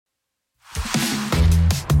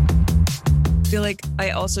feel like I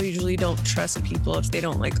also usually don't trust people if they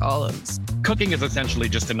don't like olives. Cooking is essentially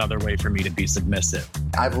just another way for me to be submissive.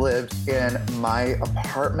 I've lived in my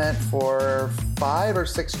apartment for 5 or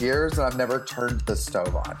 6 years and I've never turned the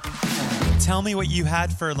stove on. Tell me what you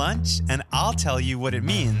had for lunch and I'll tell you what it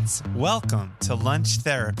means. Welcome to Lunch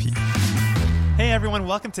Therapy. Hey everyone,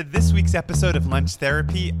 welcome to this week's episode of Lunch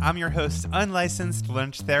Therapy. I'm your host, unlicensed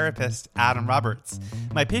lunch therapist, Adam Roberts.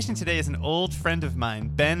 My patient today is an old friend of mine,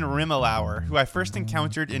 Ben Rimalower, who I first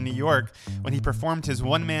encountered in New York when he performed his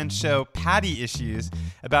one-man show, Patty Issues,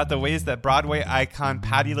 about the ways that Broadway icon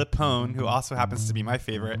Patti LuPone, who also happens to be my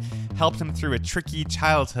favorite, helped him through a tricky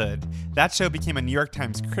childhood. That show became a New York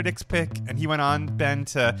Times Critics Pick, and he went on, Ben,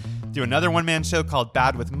 to do another one-man show called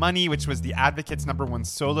Bad with Money, which was The Advocate's #1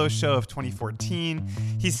 solo show of 2014.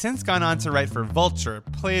 He's since gone on to write for Vulture,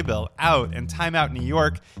 Playbill, Out, and Time Out New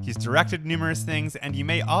York. He's directed numerous things, and you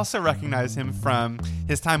may also recognize him from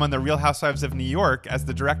his time on The Real Housewives of New York as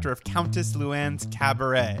the director of Countess Luann's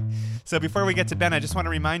Cabaret. So before we get to Ben, I just want to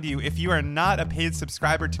remind you, if you are not a paid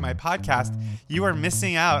subscriber to my podcast, you are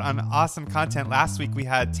missing out on awesome content. Last week, we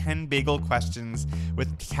had 10 bagel questions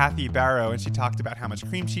with Kathy Barrow, and she talked about how much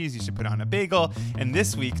cream cheese you should put on a bagel. And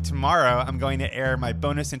this week, tomorrow, I'm going to air my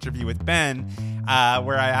bonus interview with Ben,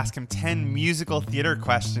 where I ask him 10 musical theater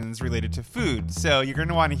questions related to food. So you're going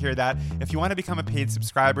to want to hear that. If you want to become a paid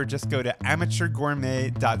subscriber, just go to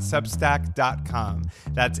amateurgourmet.substack.com.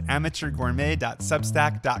 That's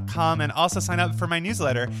amateurgourmet.substack.com. And also sign up for my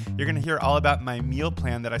newsletter. You're going to hear all about my meal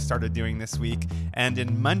plan that I started doing this week. And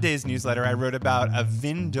in Monday's newsletter, I wrote about a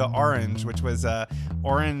vin d'orange, which was a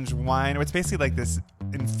orange wine. It's basically like this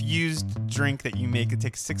infused drink that you make. It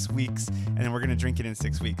takes 6 weeks, and then we're going to drink it in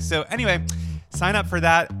 6 weeks. So anyway, sign up for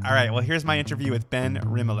that. All right, well, here's my interview with Ben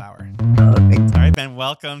Rimalower. All right, Ben,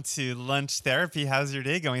 welcome to Lunch Therapy. How's your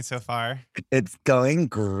day going so far? It's going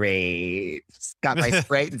great. Got my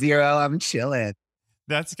Sprite Zero. I'm chilling.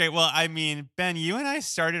 That's great. Well, I mean, Ben, you and I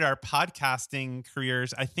started our podcasting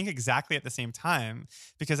careers, I think, exactly at the same time,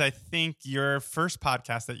 because I think your first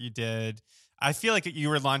podcast that you did, I feel like you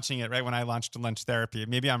were launching it right when I launched Lunch Therapy.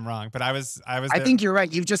 Maybe I'm wrong, but I think you're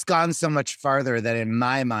right. You've just gone so much farther that in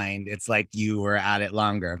my mind, it's like you were at it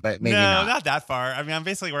longer, but maybe not that far. I mean, I'm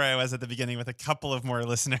basically where I was at the beginning with a couple of more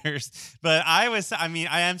listeners, but I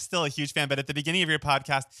am still a huge fan, but at the beginning of your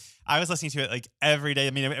podcast, I was listening to it like every day.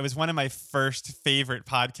 I mean, it was one of my first favorite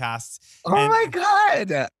podcasts. My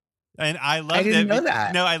God. And I loved it. I didn't know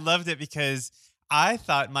that. No, I loved it because I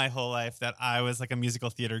thought my whole life that I was like a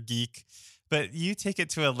musical theater geek. But you take it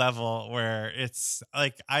to a level where it's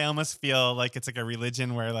like, I almost feel like it's like a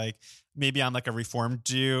religion where like, maybe I'm like a Reformed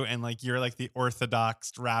Jew and like, you're like the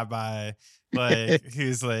Orthodox rabbi, like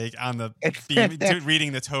who's like on the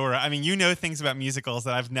reading the Torah. I mean, you know things about musicals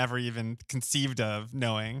that I've never even conceived of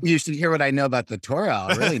knowing. You should hear what I know about the Torah.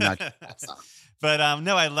 I'll really not. But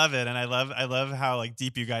no, I love it. And I love how like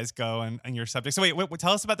deep you guys go and your subject. So wait,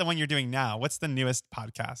 tell us about the one you're doing now. What's the newest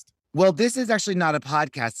podcast? Well, this is actually not a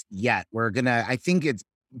podcast yet. I think it's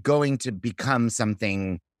going to become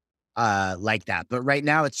something like that. But right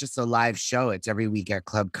now it's just a live show. It's every week at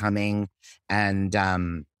Club Cumming, and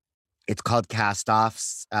it's called Cast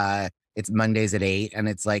Offs. It's Mondays at 8, and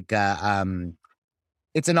it's like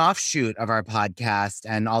it's an offshoot of our podcast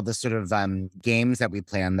and all the sort of games that we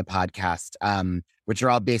play on the podcast, which are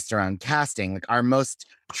all based around casting. Like our most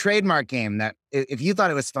trademark game that if you thought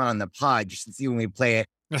it was fun on the pod, you should see when we play it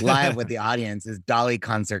live with the audience, is Dolly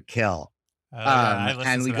Concert Kill.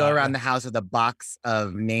 And we go around the house with a box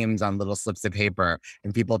of names on little slips of paper,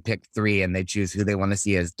 and people pick 3 and they choose who they want to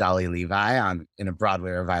see as Dolly Levi in a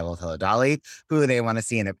Broadway revival of Hello Dolly, who they want to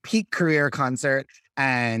see in a peak career concert,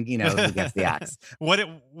 and who gets the axe. What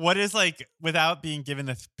is, like, without being given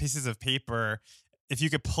the pieces of paper, if you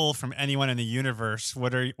could pull from anyone in the universe,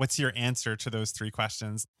 what's your answer to those 3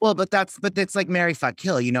 questions? Well, but it's like Marry, Fuck,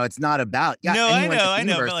 Kill. It's not about I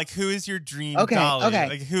know, but like, who is your dream Dolly? Okay.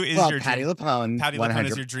 Like, who is your Patti LuPone? Patti LuPone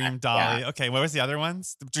is your dream Dolly. Yeah. Okay, what was the other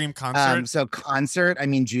ones? The dream concert. So concert. I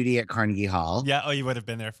mean, Judy at Carnegie Hall. Yeah. Oh, you would have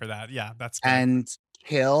been there for that. Yeah, that's good. And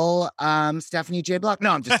Kill Stephanie J. Block. No,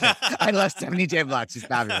 I'm just kidding. I love Stephanie J. Block. She's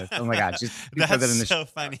fabulous. Oh my God, she's that's so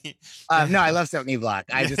funny. No, I love Stephanie Block.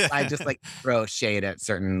 I just like throw shade at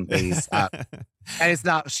certain ladies. And it's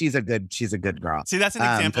not. She's a good girl. See, that's an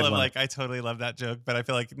example of like, I totally love that joke, but I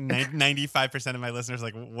feel like 95% of my listeners are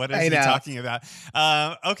like, what is he talking about?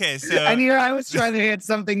 Okay, so and here I was trying to hit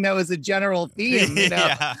something that was a general theme.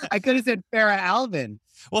 Yeah. I could have said Farrah Alvin.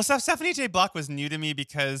 Well, so Stephanie J. Block was new to me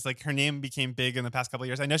because like her name became big in the past couple of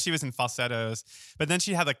years. I know she was in Falsettos, but then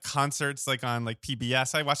she had like concerts like on like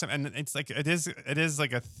PBS. I watched them, and it's like it is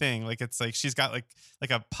like a thing. Like it's like she's got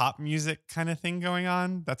like a pop music kind of thing going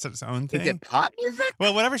on. That's its own thing. Is it pop music?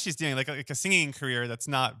 Well, whatever she's doing, like a singing career that's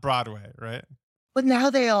not Broadway, right? But now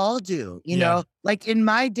they all do. You know, like in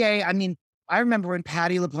my day, I mean, I remember when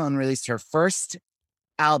Patti LuPone released her first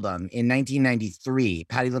album in 1993,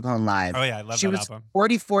 Patti LuPone Live. Oh yeah, I love she that was album.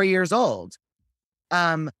 44 years old.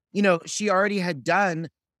 You know, she already had done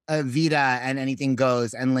Vita and Anything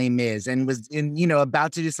Goes and Les Mis and was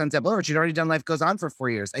about to do Sunset Boulevard. She'd already done Life Goes On for 4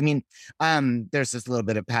 years. I mean, there's just a little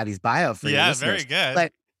bit of Patti's bio for you listeners. Very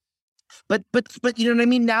good. But you know what I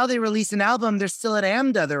mean? Now they release an album. They're still at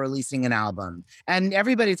AMDA. They're releasing an album, and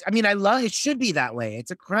everybody's. I mean, I love it. Should be that way.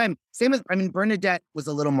 It's a crime. Same as Bernadette was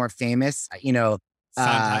a little more famous. You know,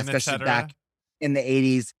 especially back in the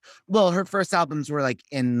 80s. Well, her first albums were like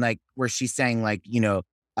where she sang like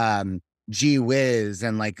Gee Whiz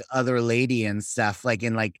and like Other Lady and stuff. Like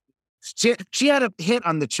in like she had a hit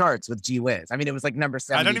on the charts with Gee Whiz. I mean, it was like number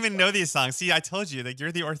 7. I don't even know these songs. See, I told you, like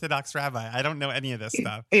you're the Orthodox rabbi. I don't know any of this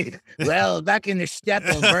stuff. Well, back in the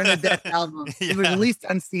Shtetl, Bernadette album, it was released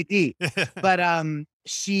on CD. But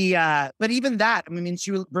but even that, I mean,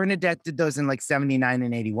 Bernadette did those in like 79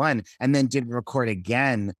 and 81, and then didn't record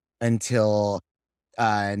again until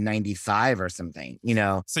 95 or something, you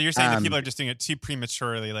know. So you're saying that people are just doing it too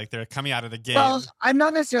prematurely, like they're coming out of the game. Well, I'm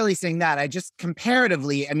not necessarily saying that. I just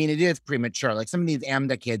comparatively, I mean, it is premature. Like some of these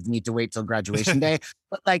AMDA kids need to wait till graduation day,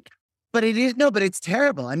 but it's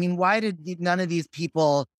terrible. I mean, why did none of these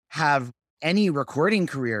people have any recording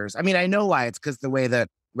careers? I mean, I know why. It's because the way the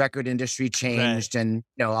record industry changed and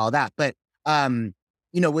all that. But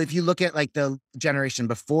if you look at like the generation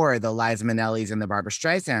before, the Liza Minnellis and the Barbra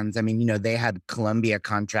Streisands, I mean, they had Columbia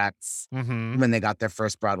contracts when they got their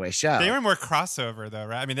first Broadway show. They were more crossover though,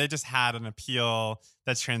 right? I mean, they just had an appeal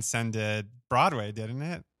that transcended Broadway, didn't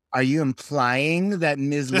it? Are you implying that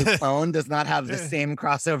Ms. LuPone does not have the same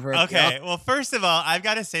crossover appeal? Okay, well, first of all, I've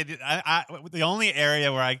got to say that the only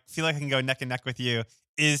area where I feel like I can go neck and neck with you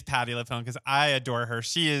is Patti LuPone, because I adore her.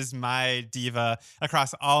 She is my diva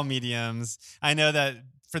across all mediums. I know that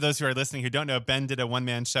for those who are listening who don't know, Ben did a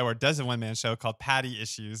one-man show or does a one-man show called Patti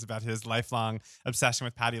Issues about his lifelong obsession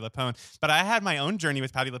with Patti LuPone. But I had my own journey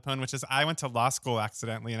with Patti LuPone, which is I went to law school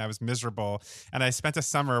accidentally and I was miserable. And I spent a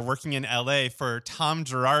summer working in LA for Tom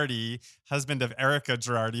Girardi, husband of Erica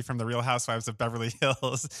Girardi from The Real Housewives of Beverly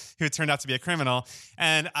Hills, who turned out to be a criminal.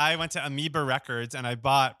 And I went to Amoeba Records and I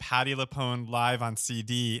bought Patti LuPone live on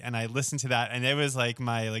CD and I listened to that. And it was like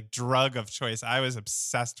my drug of choice. I was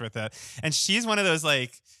obsessed with it. And she's one of those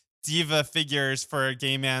diva figures for a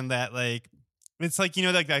gay man that it's like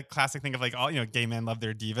that classic thing of all gay men love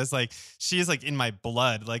their divas. Like she is in my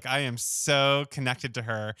blood. Like I am so connected to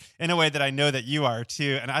her in a way that I know that you are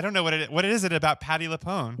too. And I don't know what it is about Patti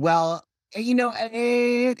LuPone. Well,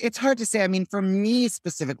 it's hard to say. I mean, for me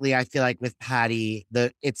specifically, I feel like with Patti,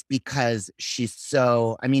 it's because she's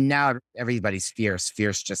so. I mean, now everybody's fierce.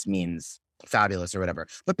 Fierce just means fabulous or whatever.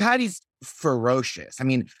 But Patti's ferocious. I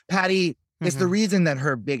mean, Patti. It's the reason that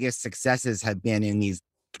her biggest successes have been in these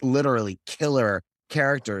literally killer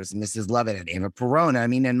characters, Mrs. Lovett and Ava Perona, I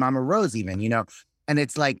mean, and Mama Rose even, and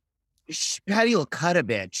it's like, Patti will cut a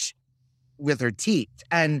bitch with her teeth.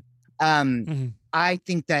 And I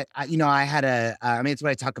think that, I had it's what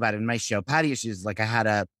I talk about in my show, Patti Issues, I had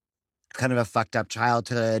a kind of a fucked up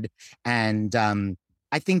childhood. And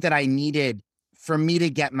I think that I needed, for me to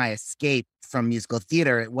get my escape from musical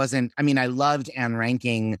theater, it wasn't, I mean, I loved Anne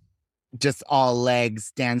Ranking, just all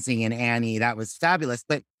legs dancing in Annie. That was fabulous,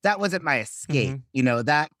 but that wasn't my escape.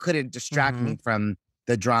 That couldn't distract me from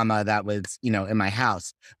the drama that was, in my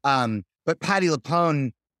house. But Patti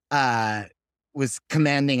LuPone was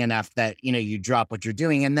commanding enough that, you drop what you're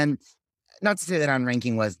doing. And then not to say that Anne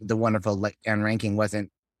Ranking was the wonderful, Anne Ranking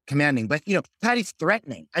wasn't commanding, but, Patti's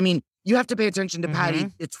threatening. I mean, you have to pay attention to Patti.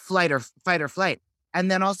 It's fight or flight.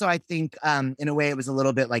 And then also I think in a way it was a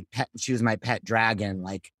little bit like she was my pet dragon.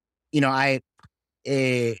 Now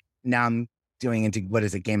I'm doing into what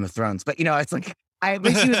is it, Game of Thrones, but it's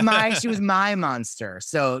but she was my monster.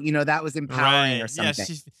 So, that was empowering or something.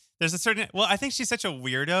 Yeah, there's a certain, I think she's such a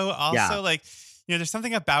weirdo also. Yeah. There's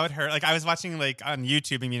something about her. I was watching on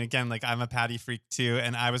YouTube. I mean, again, I'm a Patti freak too.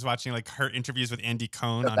 And I was watching her interviews with Andy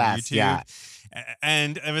Cohen on YouTube. Yeah.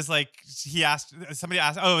 And it was somebody asked, it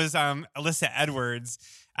was Alyssa Edwards.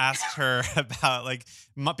 asked her about like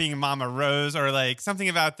being Mama Rose or like something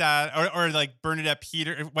about that, or like Bernadette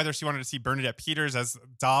Peters, whether she wanted to see Bernadette Peters as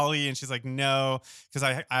Dolly, and she's like, no,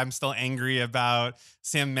 because I'm still angry about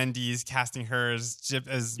Sam Mendes casting her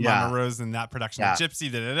as Mama Rose in that production of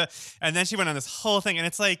Gypsy. And then she went on this whole thing, and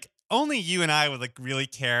it's like, only you and I would like really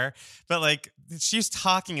care, but like she's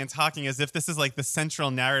talking as if this is like the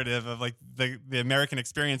central narrative of like the American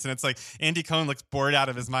experience, and it's like Andy Cohen looks bored out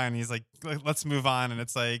of his mind. He's like, let's move on, and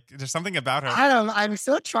it's like there's something about her. I'm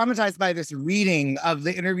so traumatized by this reading of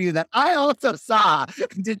the interview that I also saw.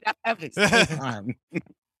 Did not have it on.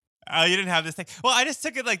 Oh, you didn't have this thing. Well, I just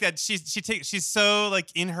took it like that. She's so like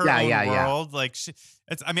in her own world. Like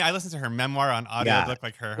I listened to her memoir on audiobook,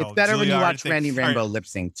 like her. It's better when you watch Randy Rainbow lip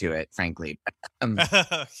sync to it, frankly.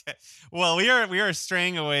 Okay. Well, we are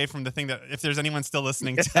straying away from the thing that if there's anyone still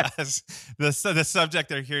listening to us, the subject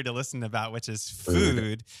they're here to listen about, which is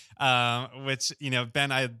food. Which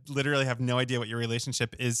Ben, I literally have no idea what your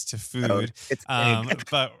relationship is to food. It's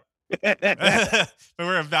but. But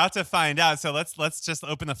we're about to find out. So let's just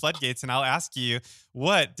open the floodgates, and I'll ask you,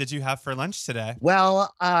 what did you have for lunch today?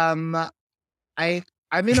 Well, I'm kind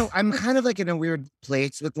of like in a weird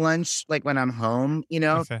place with lunch, like when I'm home,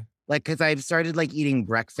 Okay. like because I've started like eating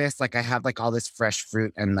breakfast. Like I have like all this fresh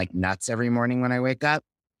fruit and like nuts every morning when I wake up,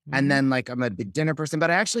 and then like I'm a big dinner person.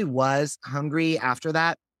 But I actually was hungry after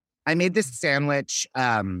that. I made this sandwich.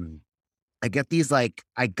 I get these like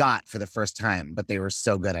I got for the first time, but they were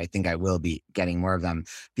so good. I think I will be getting more of them.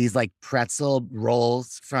 These like pretzel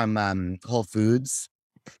rolls from Whole Foods,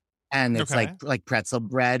 and it's like pretzel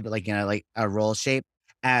bread, but like like a roll shape.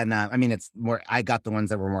 And it's more. I got the ones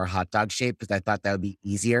that were more hot dog shaped because I thought that would be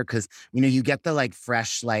easier. Because you get the like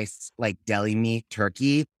fresh sliced like deli meat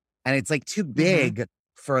turkey, and it's like too big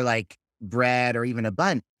for like bread or even a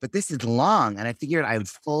bun. But this is long, and I figured I would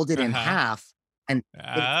fold it in half. And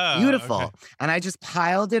it's beautiful. Okay. And I just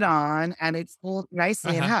piled it on, and it's pulled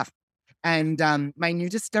nicely in half. And my new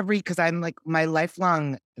discovery, because I'm like, my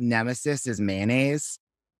lifelong nemesis is mayonnaise.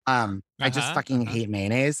 I just fucking hate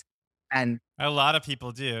mayonnaise. And a lot of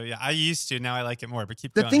people do. Yeah, I used to. Now I like it more, but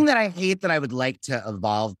keep going. The thing that I hate that I would like to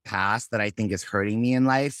evolve past that I think is hurting me in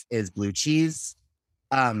life is blue cheese.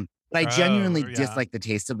 But I genuinely dislike the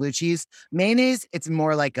taste of blue cheese. Mayonnaise, it's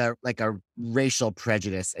more like a racial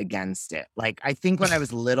prejudice against it. Like I think when I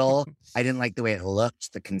was little, I didn't like the way it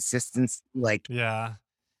looked, the consistency. Like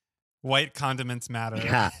white condiments matter.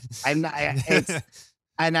 Yeah, I'm not.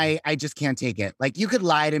 And I just can't take it. Like you could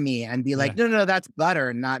lie to me and be like, no, that's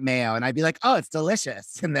butter, not mayo, and I'd be like, oh, it's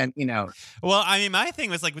delicious. And then Well, I mean, my thing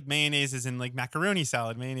was like with mayonnaise is in like macaroni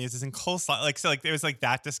salad, mayonnaise is in coleslaw. Like so, like it was like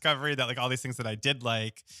that discovery that like all these things that I did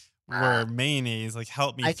like were mayonnaise, like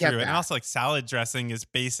helped me through it. And also like salad dressing is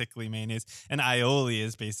basically mayonnaise, and aioli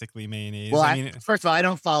is basically mayonnaise. Well, first of all, I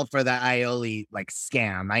don't fall for the aioli like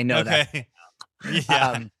scam. I know that.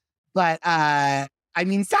 Yeah. But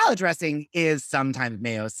salad dressing is sometimes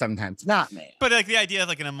mayo, sometimes not mayo. But like the idea of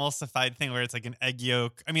like an emulsified thing where it's like an egg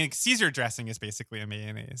yolk. I mean, like Caesar dressing is basically a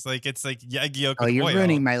mayonnaise. Like it's like egg yolk. Oh, you're oil.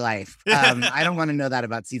 Ruining my life. I don't want to know that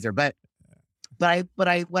about Caesar. But what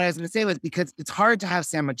I was going to say was because it's hard to have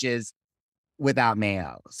sandwiches without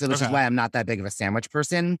mayo. So which is why I'm not that big of a sandwich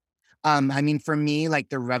person. For me, like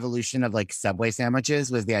the revolution of like Subway sandwiches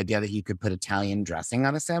was the idea that you could put Italian dressing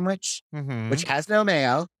on a sandwich, which has no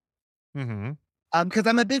mayo. Because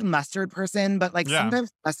I'm a big mustard person, but like sometimes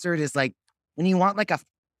mustard is like when you want like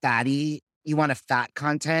you want a fat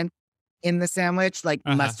content in the sandwich, like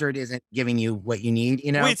mustard isn't giving you what you need,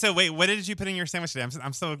 Wait, what did you put in your sandwich today?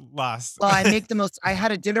 I'm so lost. Well, I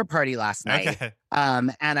had a dinner party last night.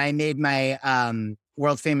 And I made my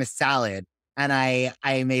world famous salad, and I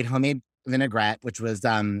made homemade vinaigrette, which was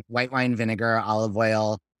white wine vinegar, olive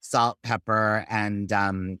oil, salt, pepper, and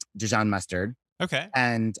Dijon mustard. Okay.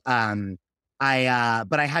 And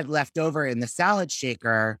but I had leftover in the salad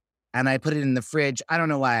shaker, and I put it in the fridge. I don't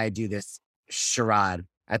know why I do this charade.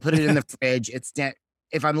 I put it in the fridge.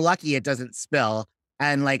 If I'm lucky, it doesn't spill.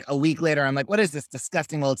 And like a week later, I'm like, what is this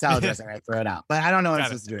disgusting old salad dressing? I throw it out. But I don't know what I'm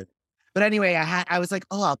supposed to do with it. But anyway, I was like,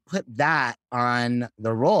 oh, I'll put that on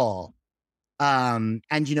the roll. And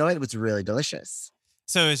you know what? It was really delicious.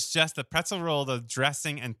 So it's just the pretzel roll, the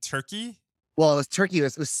dressing, and turkey? Well, it was turkey.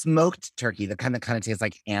 It was smoked turkey, the kind of tastes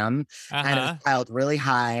like ham. And it was piled really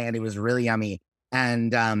high, and it was really yummy.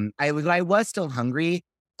 And I was still hungry.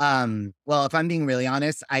 Well, if I'm being really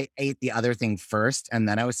honest, I ate the other thing first, and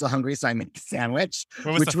then I was still hungry, so I made the sandwich.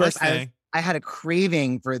 What was the first thing? I had a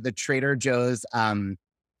craving for the Trader Joe's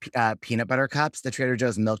peanut butter cups, the Trader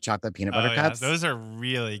Joe's milk chocolate peanut butter cups. Those are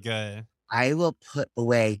really good. I will put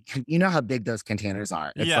away. You know how big those containers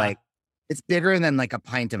are. It's like It's bigger than like a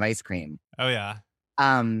pint of ice cream. Oh yeah.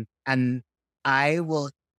 And I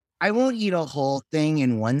won't eat a whole thing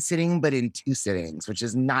in one sitting, but in 2 sittings, which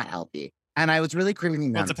is not healthy. And I was really craving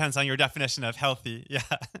them. Well, it depends on your definition of healthy. Yeah.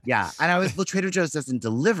 Yeah. And well, Trader Joe's doesn't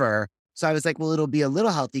deliver. So I was like, well, it'll be a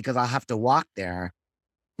little healthy because I'll have to walk there.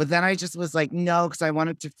 But then I just was like, no, because I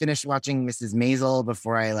wanted to finish watching Mrs. Maisel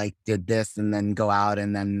before I like did this and then go out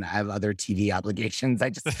and then I have other TV obligations. I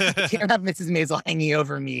can't have Mrs. Maisel hanging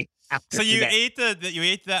over me. So you ate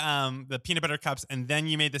the peanut butter cups and then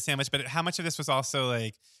you made the sandwich. But how much of this was also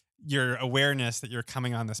like your awareness that you're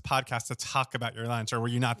coming on this podcast to talk about your lunch, or were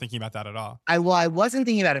you not thinking about that at all? I wasn't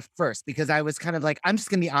thinking about it first because I was kind of like, I'm just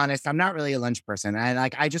gonna be honest, I'm not really a lunch person. And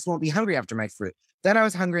like I just won't be hungry after my fruit. Then I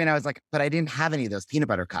was hungry and I was like, but I didn't have any of those peanut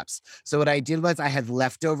butter cups. So what I did was I had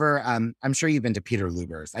leftover, I'm sure you've been to Peter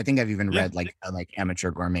Luger's. I think I've even read like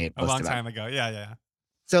Amateur Gourmet a long time ago. Yeah.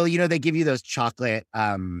 So, they give you those chocolate,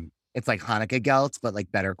 it's like Hanukkah gelts, but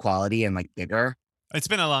like better quality and like bigger. It's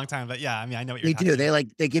been a long time, but yeah, I mean, I know what you're talking about.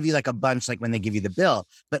 They give you like a bunch, like when they give you the bill.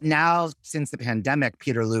 But now, since the pandemic,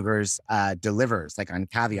 Peter Luger's delivers like on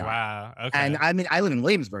caviar. Wow. Okay. And I mean, I live in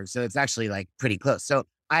Williamsburg, so it's actually like pretty close. So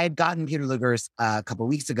I had gotten Peter Luger's a couple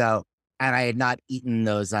weeks ago, and I had not eaten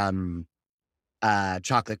those chocolate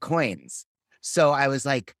coins. So I was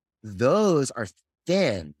like, those are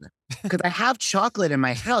thin because I have chocolate in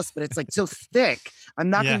my house, but it's like so thick. I'm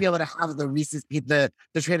not going to be able to have the Reese's, the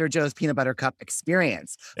Trader Joe's peanut butter cup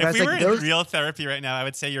experience. But if we were in real therapy right now, I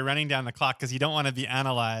would say you're running down the clock because you don't want to be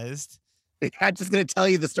analyzed. I'm just going to tell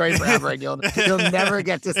you the story forever, and you'll never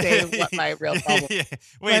get to say what my real problem.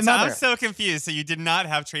 Wait, so I'm so confused. So you did not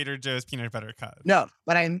have Trader Joe's peanut butter cup? No,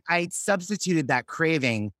 but I substituted that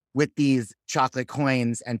craving with these chocolate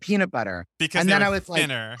coins and peanut butter because then I was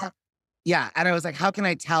thinner. Like, yeah, and I was like, how can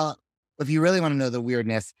I tell if you really want to know the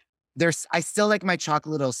weirdness? I still like my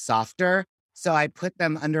chocolate a little softer, so I put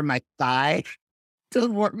them under my thigh to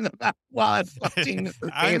warm them up while I'm watching.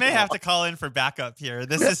 I may have to call in for backup here.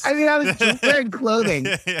 This is. I mean, I was wearing clothing,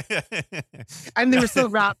 and they were still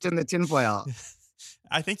wrapped in the tinfoil.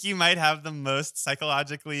 I think you might have the most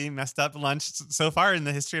psychologically messed up lunch so far in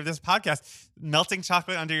the history of this podcast. Melting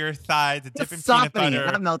chocolate under your thigh to dip in peanut butter.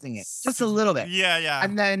 Not melting it, just a little bit. Yeah.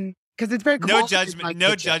 And then. Because it's very cold.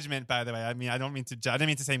 No judgment, by the way. I mean, I don't mean to judge. I didn't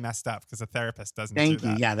mean to say messed up because a therapist doesn't do that.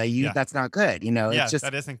 Thank you. Yeah, that's not good. It's just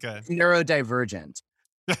that isn't good. Neurodivergent.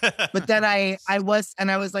 But then I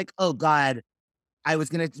was like, oh God,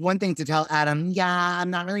 one thing to tell Adam, I'm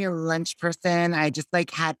not really a lunch person. I just like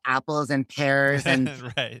had apples and pears and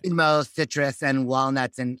citrus and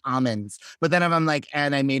walnuts and almonds. But then I'm like,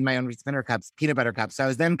 and I made my own peanut butter cups. So I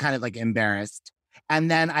was then kind of like embarrassed. And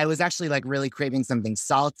then I was actually like really craving something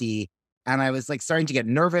salty. And I was like starting to get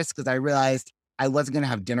nervous because I realized I wasn't going to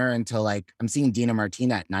have dinner until like, I'm seeing Dina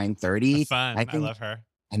Martina at 9:30. Fun. I love her.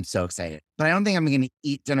 I'm so excited. But I don't think I'm going to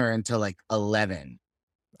eat dinner until like 11.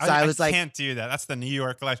 So I was like, can't do that. That's the New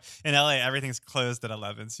York life. In LA, everything's closed at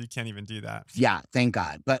 11. So you can't even do that. Yeah, thank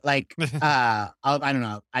God. But like, I don't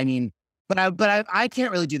know. I mean, but I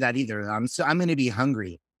can't really do that either. So I'm going to be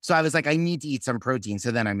hungry. So I was like, I need to eat some protein. So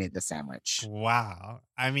then I made the sandwich. Wow.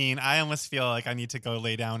 I mean, I almost feel like I need to go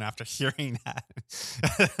lay down after hearing that.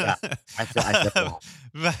 Yeah, I feel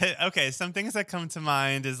But okay, some things that come to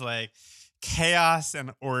mind is like chaos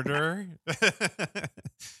and order.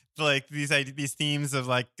 Like these themes of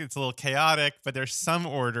like it's a little chaotic, but there's some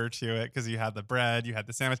order to it because you had the bread, you had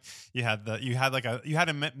the sandwich, you had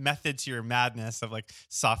a method to your madness of like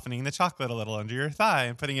softening the chocolate a little under your thigh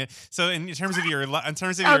and putting it. So in terms of your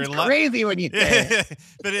crazy when you say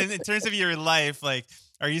but in terms of your life, like,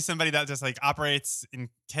 are you somebody that just like operates in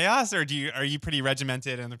chaos, or are you pretty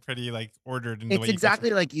regimented and pretty like ordered? It's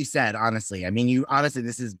exactly like you said. Honestly, I mean,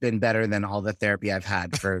 this has been better than all the therapy I've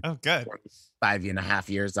had for oh, good 5.5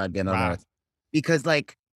 years I've been on Earth, because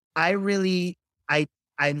like I'm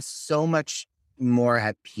so much more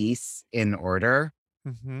at peace in order.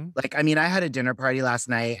 Mm-hmm. Like, I mean, I had a dinner party last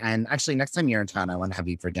night, and actually next time you're in town, I want to have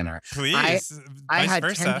you for dinner. Please. I had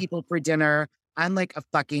 10 people for dinner. I'm like a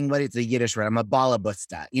fucking, what is the Yiddish word? I'm a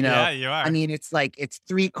balabusta, Yeah, you are. I mean, it's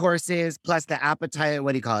 3 courses plus the appetite.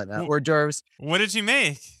 What do you call it? Hors d'oeuvres. What did you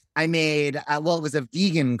make? I made, it was a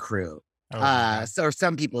vegan crew. So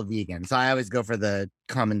some people vegan. So I always go for the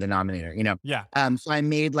common denominator, Yeah. So I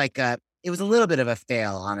made it was a little bit of a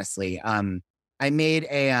fail, honestly. I made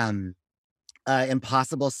a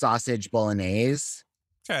impossible sausage bolognese.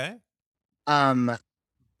 Okay.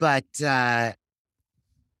 But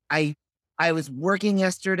I was working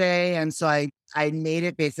yesterday, and so I made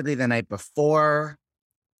it basically the night before.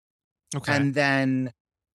 Okay. And then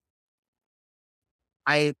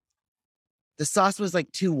the sauce was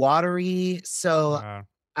like too watery. So Wow.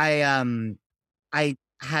 I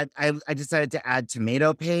decided to add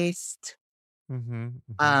tomato paste.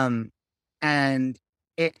 Mm-hmm. And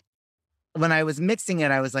when I was mixing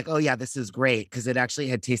it, I was like, oh yeah, this is great. Cause it actually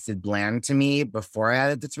had tasted bland to me before I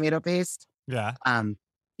added the tomato paste. Yeah.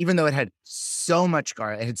 Even though it had so much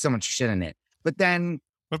garlic, it had so much shit in it. But then,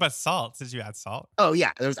 What about salt? Did you add salt? oh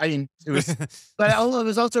yeah, it was, but it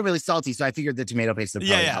was also really salty. So I figured the tomato paste would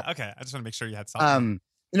probably help. Okay. I just want to make sure you had salt.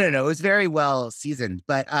 No, it was very well seasoned,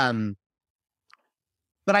 but I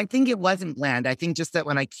think it wasn't bland. I think just that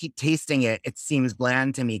when I keep tasting it, it seems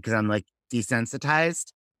bland to me because I'm like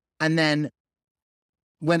desensitized. And then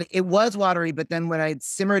when it was watery, but then when I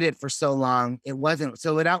simmered it for so long, it wasn't.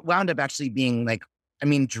 So it wound up actually being like, I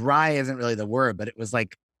mean, dry isn't really the word, but it was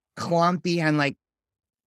like clumpy and like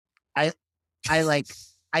I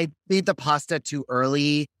made the pasta too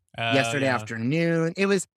early yesterday afternoon.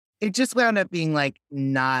 It just wound up being like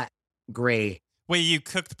not great. Wait, you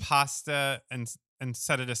cooked pasta and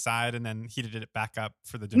set it aside and then heated it back up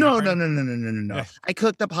for the dinner party? No. Yeah. I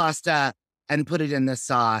cooked the pasta and put it in the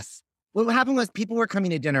sauce. What happened was people were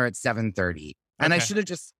coming to dinner at 7:30, and I should have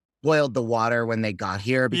just boiled the water when they got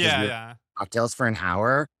here because we were cocktails for an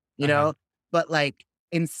hour, you know? But like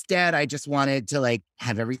instead, I just wanted to like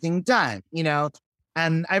have everything done, you know?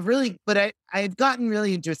 And I've gotten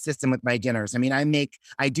really into a system with my dinners. I mean,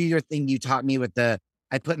 I do your thing you taught me with I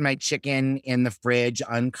put my chicken in the fridge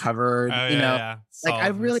uncovered, you know? Yeah. Like I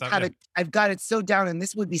really I've got it so down, and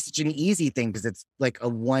this would be such an easy thing because it's like there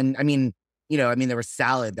was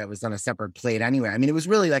salad that was on a separate plate anyway. I mean, it was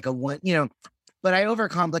really like a one, you know, but I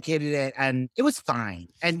overcomplicated it and it was fine.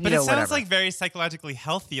 And but it sounds whatever. like very psychologically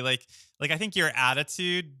healthy. Like I think your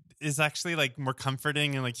attitude is actually like more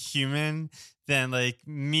comforting and like human than like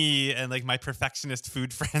me and like my perfectionist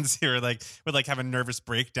food friends who are like would like have a nervous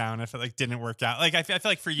breakdown if it like didn't work out. Like I feel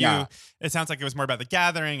like for you, it sounds like it was more about the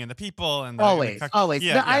gathering and the people and always.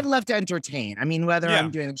 Yeah, I love to entertain. I mean, whether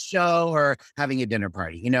I'm doing a show or having a dinner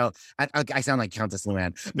party, you know, I sound like Countess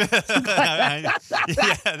Luann. That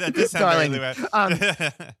does sound very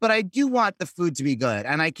Luann. But I do want the food to be good,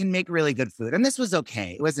 and I can make really good food. And this was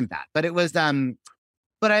okay. It wasn't bad, but it was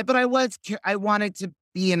I wanted to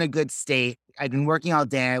be in a good state. I'd been working all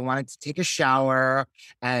day. I wanted to take a shower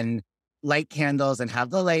and light candles and have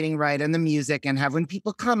the lighting right and the music and have when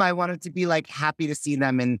people come, I wanted to be like happy to see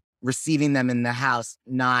them and receiving them in the house,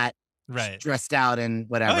 not stressed out and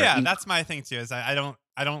whatever. Oh yeah, that's my thing too. Is I don't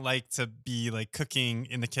like to be like cooking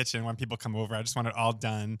in the kitchen when people come over. I just want it all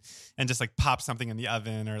done and just like pop something in the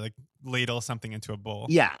oven or like ladle something into a bowl.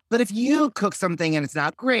 Yeah. But if you cook something and it's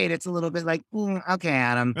not great, it's a little bit like, okay,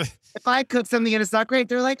 Adam. If I cook something and it's not great,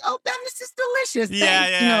 they're like, oh, Ben, this is delicious.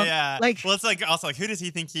 Yeah. Like, well, it's like also like, who does he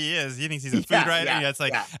think he is? He thinks he's a food writer. Yeah, it's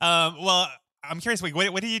like, well, I'm curious. Wait,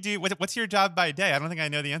 what do you do? What's your job by day? I don't think I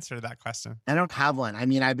know the answer to that question. I don't have one. I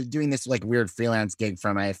mean, I've been doing this like weird freelance gig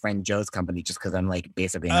for my friend Joe's company just because I'm like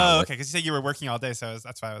basically. Okay. Because you said you were working all day, so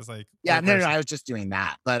that's why I was like. Yeah, no, I was just doing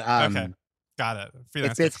that. But okay, got it.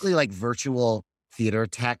 Freelance it's basically like virtual theater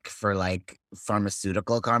tech for like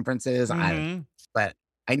pharmaceutical conferences. But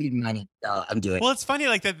I need money, so I'm doing. Well, it's funny.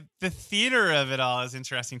 Like the theater of it all is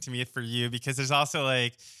interesting to me for you because there's also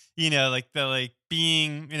like. You know, like the like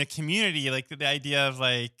being in a community, like the idea of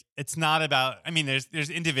like it's not about. I mean, there's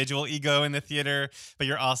individual ego in the theater, but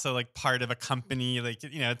you're also like part of a company. Like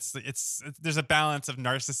you know, it's there's a balance of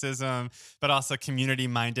narcissism, but also community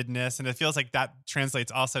mindedness, and it feels like that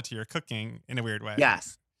translates also to your cooking in a weird way.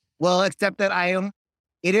 Yes, well, except that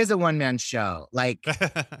it is a one man show. Like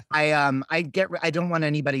I don't want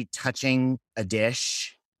anybody touching a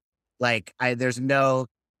dish. Like there's no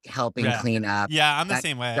helping clean up. Yeah, I'm the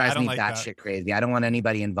same way. Drives I don't me like that shit crazy. I don't want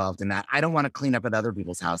anybody involved in that. I don't want to clean up at other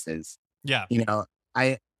people's houses. Yeah. You know,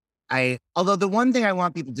 although the one thing I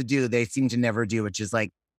want people to do, they seem to never do, which is like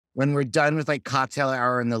when we're done with like cocktail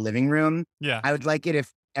hour in the living room. Yeah. I would like it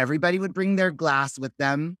if everybody would bring their glass with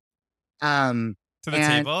them. To the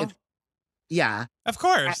table? Yeah. Of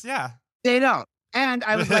course. Yeah. They don't. And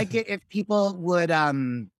I would like it if people would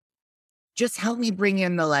just help me bring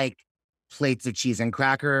in the like plates of cheese and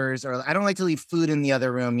crackers, or I don't like to leave food in the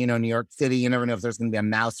other room. You know, New York City, you never know if there's going to be a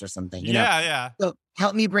mouse or something. You know? Yeah. So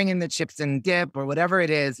help me bring in the chips and dip or whatever it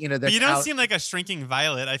is. You know, but you don't seem like a shrinking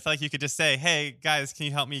violet. I feel like you could just say, "Hey guys, can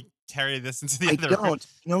you help me carry this into the other room?"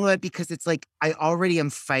 You know what? Because it's like I already am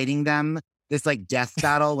fighting them this like death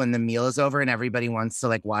battle when the meal is over and everybody wants to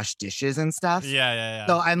like wash dishes and stuff. Yeah.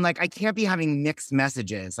 So I'm like, I can't be having mixed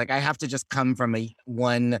messages. Like I have to just come from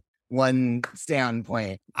one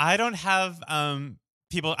standpoint. I don't have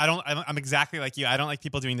I'm exactly like you. I don't like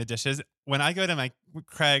people doing the dishes. When I go to my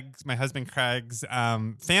husband Craig's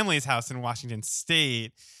family's house in Washington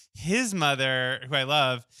State, his mother, who I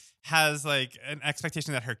love, has like an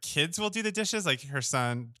expectation that her kids will do the dishes, like her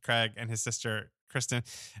son Craig and his sister Kristen,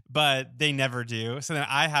 but they never do. So then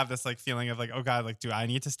I have this like feeling of like, oh God, like, do I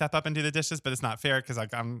need to step up and do the dishes? But it's not fair because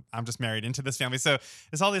like I'm just married into this family. So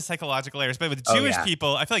there's all these psychological layers. But with Jewish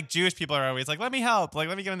people, I feel like Jewish people are always like, let me help, like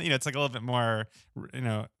let me go in, it's like a little bit more,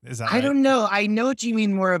 is that I don't know. I know what you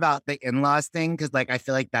mean more about the in-laws thing, because like I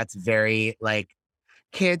feel like that's very like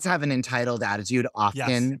kids have an entitled attitude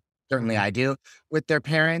often. Yes. Certainly I do with their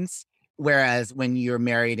parents. Whereas when you're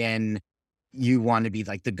married in, you want to be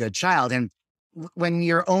like the good child. And when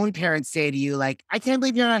your own parents say to you, like, I can't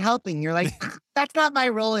believe you're not helping, you're like, that's not my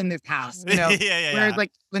role in this house. Whereas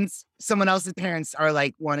like when someone else's parents are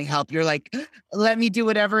like wanting help, you're like, let me do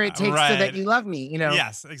whatever it takes so that you love me,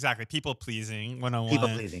 Yes, exactly. People pleasing 101. People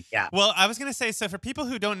pleasing, yeah. Well, I was going to say, so for people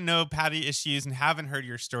who don't know Patty issues and haven't heard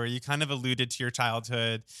your story, you kind of alluded to your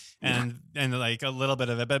childhood and like a little bit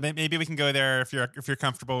of it, but maybe we can go there if you're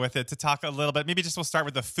comfortable with it to talk a little bit. Maybe just we'll start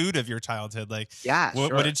with the food of your childhood. Like,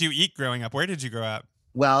 what did you eat growing up? Where did you grow up?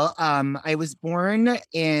 Well, I was born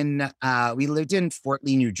in, we lived in Fort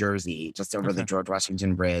Lee, New Jersey, just over the George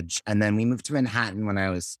Washington Bridge. And then we moved to Manhattan when I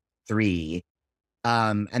was 3.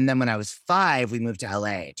 And then when I was 5, we moved to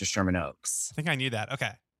LA, to Sherman Oaks. I think I knew that.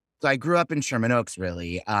 Okay. So I grew up in Sherman Oaks,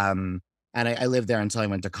 really. And I lived there until I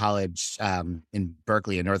went to college in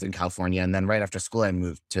Berkeley in Northern California. And then right after school, I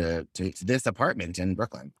moved to this apartment in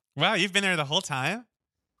Brooklyn. Wow, you've been there the whole time?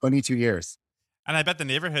 22 years. And I bet the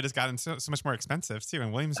neighborhood has gotten so much more expensive too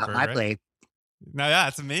in Williamsburg. My place. No, yeah,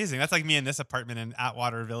 it's amazing. That's like me in this apartment in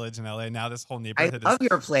Atwater Village in LA. Now this whole neighborhood I love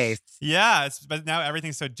your place. Yeah, but now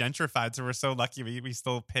everything's so gentrified. So we're so lucky we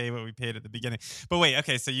still pay what we paid at the beginning. But wait,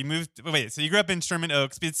 okay, so you grew up in Sherman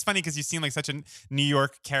Oaks. But it's funny because you seem like such a New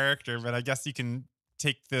York character, but I guess you can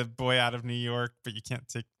take the boy out of New York, but you can't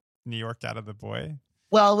take New York out of the boy.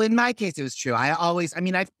 Well, in my case, it was true. I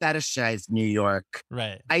fetishized New York.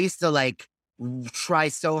 Right. I used to like try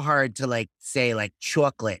so hard to like say like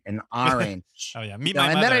chocolate and orange. Oh yeah, and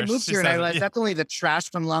then I moved here and I realized that's only the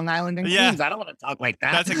trash from Long Island and Queens. I don't want to talk like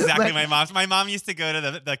that. That's exactly my mom. My mom used to go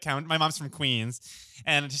to the count. My mom's from Queens,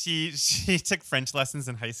 and she took French lessons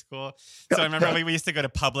in high school. So I remember we used to go to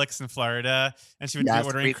Publix in Florida, and she would be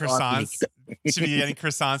ordering croissants. She'd be getting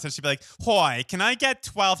croissants, and she'd be like, "Hoy, can I get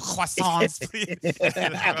 12 croissants, please?"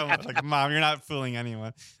 Like, Mom, you're not fooling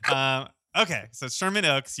anyone. Okay, so Sherman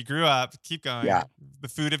Oaks, you grew up. Keep going. Yeah. The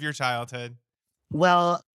food of your childhood.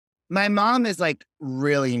 Well, my mom is like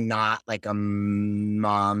really not like a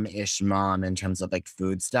mom-ish mom in terms of like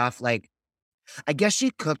food stuff. Like, I guess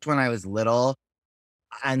she cooked when I was little.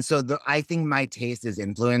 And so I think my taste is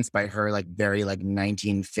influenced by her like very like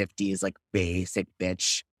 1950s, like basic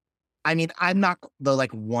bitch. I mean, I'm not the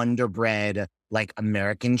like Wonder Bread, like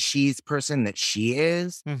American cheese person that she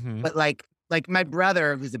is, but like my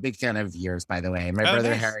brother, who's a big fan of yours, by the way, my brother,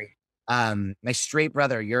 nice. Harry, my straight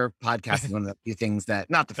brother, your podcast is one of the few things that,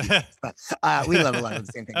 not the few things, but we love a lot of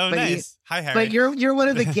the same things. Oh, but nice. Hi, Harry. But you're one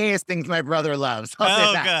of the gayest things my brother loves.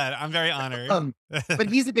 Oh, good. I'm very honored. But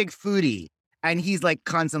he's a big foodie, and he's like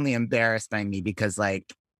constantly embarrassed by me because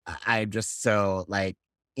like, I'm just so like,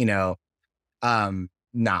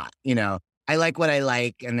 not, I like what I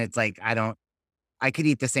like. And it's like, I could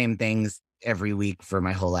eat the same things every week for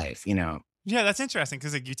my whole life, Yeah, that's interesting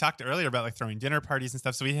because like you talked earlier about like throwing dinner parties and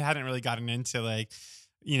stuff. So we hadn't really gotten into like,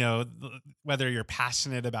 whether you're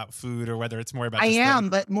passionate about food or whether it's more about.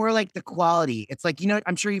 But more like the quality. It's like,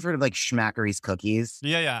 I'm sure you've heard of like Schmackery's cookies.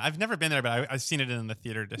 Yeah. I've never been there, but I've seen it in the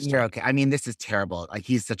theater district. You're okay. I mean, this is terrible. Like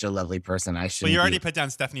he's such a lovely person. I should. Well, you already put down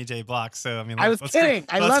Stephanie J. Block, so I mean, I was kidding.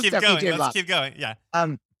 I love Stephanie J. Block. Let's keep going. Yeah.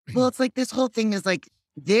 Well, it's like this whole thing is like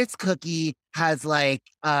this cookie has like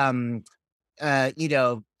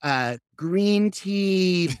green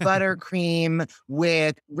tea buttercream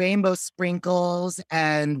with rainbow sprinkles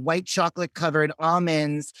and white chocolate covered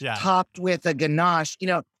almonds topped with a ganache,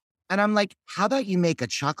 and I'm like, how about you make a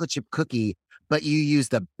chocolate chip cookie, but you use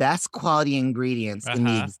the best quality ingredients in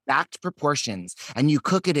the exact proportions and you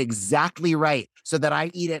cook it exactly right so that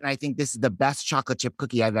I eat it and I think this is the best chocolate chip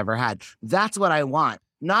cookie I've ever had. That's what I want.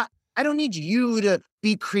 I don't need you to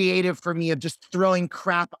be creative for me of just throwing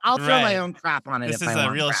crap. I'll throw my own crap on it. This is a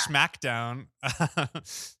real smackdown.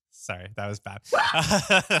 Sorry, that was bad.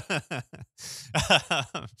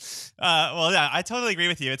 Well, yeah, I totally agree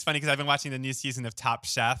with you. It's funny because I've been watching the new season of Top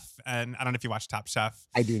Chef, and I don't know if you watch Top Chef.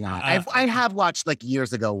 I do not. I have watched like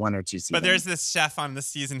years ago 1 or 2 seasons. But there's this chef on this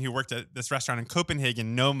season who worked at this restaurant in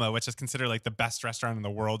Copenhagen, Noma, which is considered like the best restaurant in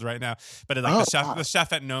the world right now. But like the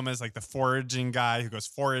chef at Noma is like the foraging guy who goes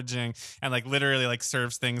foraging and like literally like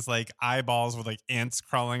serves things like eyeballs with like ants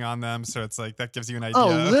crawling on them. So it's like that gives you an idea.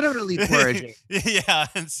 Oh, literally foraging. Yeah.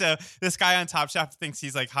 And so this guy on Top Chef thinks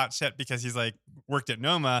he's like hot shit because he's like worked at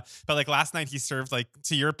Noma. But like last night he served like,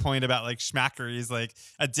 to your point about like schmackeries, like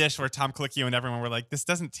a dish where Tom Colicchio and everyone were like, this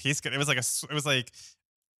doesn't taste good. It was like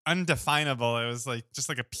undefinable. It was like just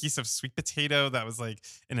like a piece of sweet potato that was like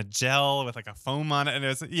in a gel with like a foam on it. And it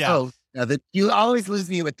was, yeah. Oh, you always lose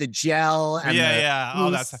me with the gel. And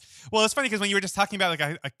all that stuff. Well, it's funny because when you were just talking about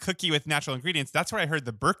like a cookie with natural ingredients, that's where I heard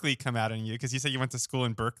the Berkeley come out in you, because you said you went to school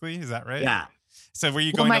in Berkeley. Is that right? Yeah. So were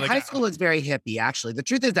you going to like high school was very hippie, actually. The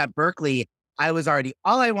truth is that Berkeley,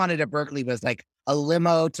 all I wanted at Berkeley was like a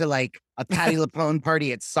limo to like a Patti LuPone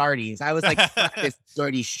party at Sardi's. I was like, fuck this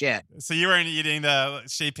dirty shit. So you weren't eating the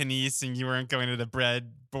Chez Panisse and you weren't going to the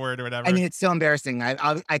bread board or whatever? I mean, it's so embarrassing.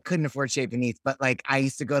 I couldn't afford Chez Panisse, but like I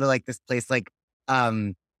used to go to like this place, like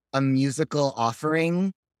a musical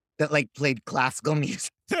offering that like played classical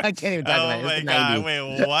music. I can't even talk about it. Oh my God.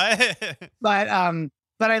 Wait, what?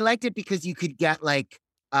 But I liked it because you could get like,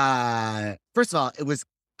 first of all, it was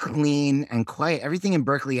clean and quiet. Everything in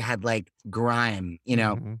Berkeley had like grime, you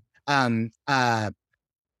know? Mm-hmm.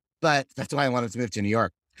 But that's why I wanted to move to New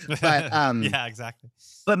York. But yeah, exactly.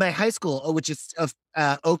 But my high school, which is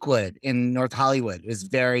Oakwood in North Hollywood, was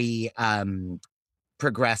very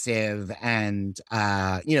progressive and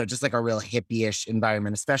just like a real hippie-ish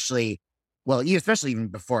environment, especially even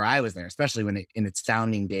before I was there, especially when in its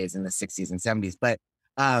founding days in the 60s and 70s. But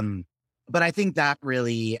I think that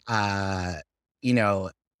really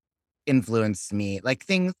influenced me. Like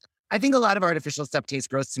I think a lot of artificial stuff tastes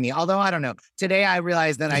gross to me. Although I don't know. Today I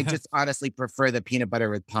realized that I just honestly prefer the peanut butter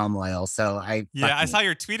with palm oil. So I saw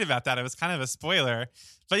your tweet about that. It was kind of a spoiler,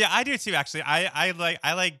 but yeah, I do too. Actually, I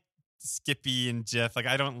like Skippy and Jif. Like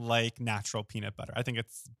I don't like natural peanut butter. I think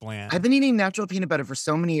it's bland. I've been eating natural peanut butter for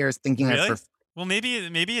so many years, thinking really? Well, maybe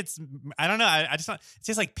it's, I don't know. I just don't, it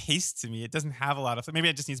tastes like paste to me. It doesn't have a lot of, maybe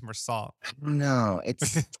it just needs more salt. No,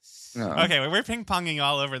 it's, no. Okay, well, we're ping-ponging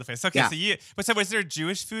all over the place. Okay, yeah. So was there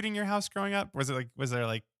Jewish food in your house growing up? Was there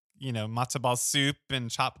like, matzo ball soup and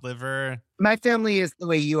chopped liver? My family is the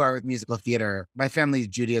way you are with musical theater. My family's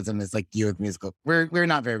Judaism is like you with musical. We're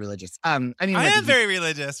not very religious. I am very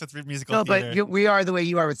religious with musical theater. No, but we are the way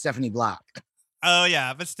you are with Stephanie Block. Oh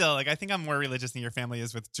yeah, but still, like I think I'm more religious than your family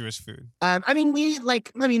is with Jewish food. My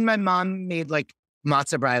mom made like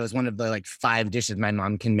matzah brei was one of the like 5 dishes my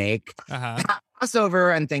mom can make. Passover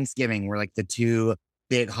and Thanksgiving were like the 2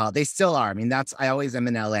 big holidays. They still are. I mean, I always am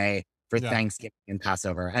in LA for Thanksgiving and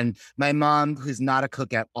Passover. And my mom, who's not a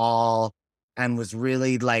cook at all, and was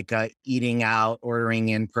really like eating out, ordering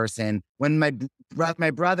in person. When my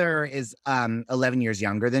brother is 11 years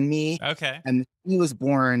younger than me. Okay. And he was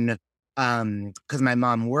born. Because my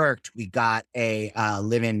mom worked, we got a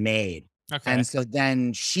live-in maid. Okay. And so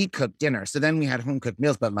then she cooked dinner. So then we had home-cooked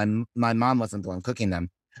meals, but my mom wasn't the one cooking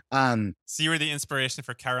them. So you were the inspiration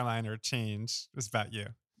for Caroline or Change. It was about you.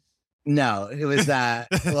 No, it was,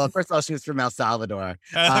 well, first of all, she was from El Salvador.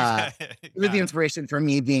 It was the inspiration for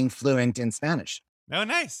me being fluent in Spanish. Oh,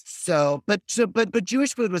 nice. But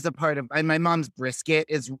Jewish food was a part of, my mom's brisket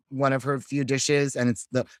is one of her few dishes, and it's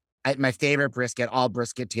my favorite brisket. All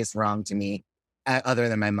brisket tastes wrong to me, other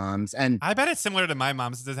than my mom's. And I bet it's similar to my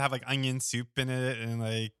mom's. Does it have like onion soup in it and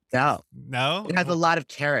like? No. It has a lot of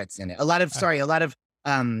carrots in it. A lot of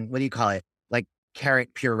what do you call it? Like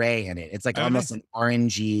carrot puree in it. It's like almost an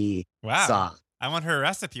orangey sauce. I want her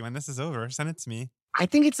recipe when this is over. Send it to me. I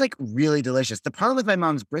think it's like really delicious. The problem with my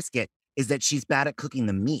mom's brisket is that she's bad at cooking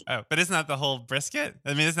the meat. Oh, but isn't that the whole brisket? I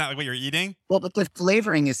mean, isn't that like what you're eating? Well, but the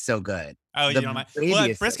flavoring is so good. Oh, you don't mind?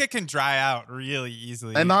 Well, brisket can dry out really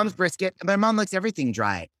easily. My mom likes everything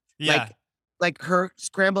dry. Yeah. Like her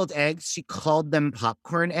scrambled eggs, she called them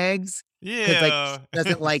popcorn eggs. Yeah. Because like she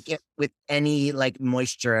doesn't like it with any like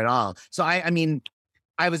moisture at all. So I mean,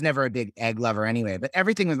 I was never a big egg lover anyway, but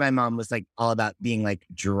everything with my mom was like all about being like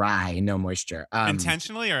dry, no moisture.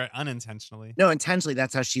 Intentionally or unintentionally? No, intentionally.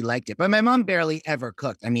 That's how she liked it. But my mom barely ever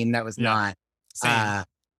cooked. I mean, that was not. Same.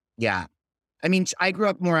 Yeah. I mean, I grew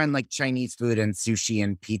up more on like Chinese food and sushi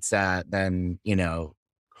and pizza than,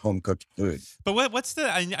 home cooked food. But what's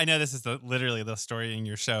I know this is literally the story in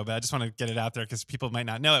your show, but I just want to get it out there because people might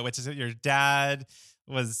not know it, which is that your dad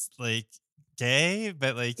was like gay,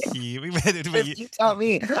 but like You tell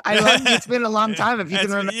me. I love you. It's been a long time. If you can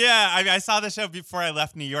remember. Yeah, I saw the show before I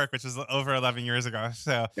left New York, which was over 11 years ago.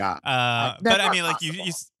 So Yeah. but I mean, like you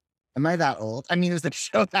Am I that old? I mean, it was the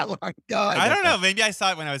show that long ago. I don't know. Maybe I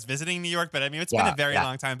saw it when I was visiting New York, but I mean, it's been a very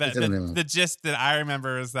long time. But the gist that I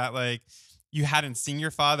remember is that like you hadn't seen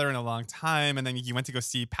your father in a long time, and then you went to go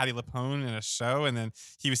see Patti LuPone in a show, and then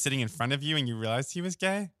he was sitting in front of you, and you realized he was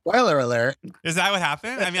gay. Spoiler alert! Is that what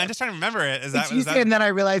happened? I mean, I'm just trying to remember it. Is that? And then I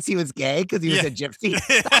realized he was gay because he was a gypsy.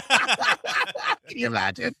 Can you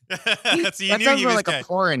imagine? So that sounds more like a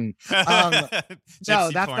porn. No, that's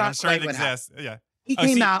porn. not I'm sure quite it what exists. Yeah. He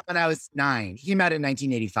came out when I was 9. He came out in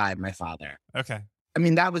 1985, my father. Okay. I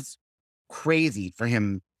mean, that was crazy for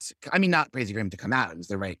him. Not crazy for him to come out. It was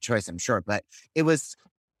the right choice, I'm sure. But it was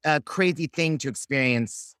a crazy thing to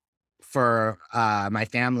experience for my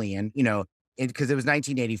family. And, because it was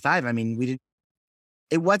 1985. I mean,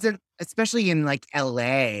 it wasn't, especially in like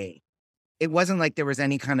LA, it wasn't like there was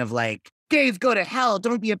any kind of like, gays go to hell.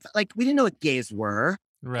 Don't be, like, we didn't know what gays were.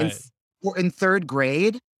 Right. In third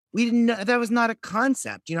grade. We didn't know, that was not a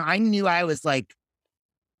concept. I knew I was like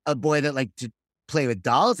a boy that liked to play with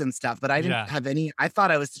dolls and stuff, but I didn't have any, I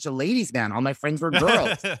thought I was such a ladies' man. All my friends were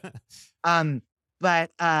girls. So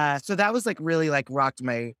that was like really like rocked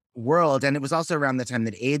my world. And it was also around the time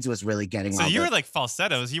that AIDS was really getting So you were like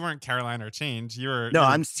falsettos. You weren't Caroline or Change. No,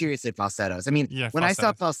 I'm seriously falsettos. I mean, when I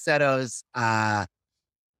saw falsettos, I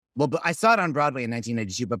saw it on Broadway in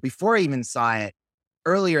 1992, but before I even saw it,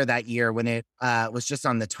 earlier that year when it was just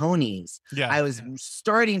on the Tonys, I was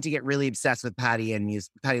starting to get really obsessed with Patti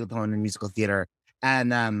LuPone and musical theater.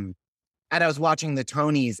 And I was watching the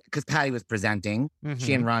Tonys because Patti was presenting,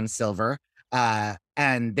 she and Ron Silver.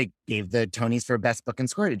 And they gave the Tonys for Best Book and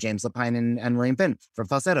Score to James Lapine and William Finn for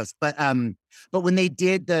falsettos. But when they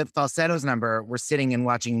did the falsettos number, we're sitting and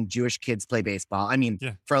watching Jewish kids play baseball. I mean,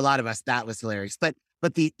 for a lot of us, that was hilarious. But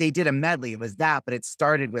they did a medley. It was that, but it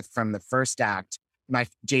started with from the first act,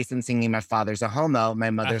 Jason singing "My Father's a Homo,"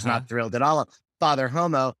 my mother's not thrilled at all. Father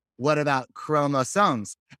Homo, what about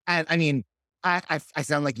chromosomes? And I mean, I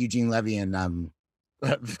sound like Eugene Levy and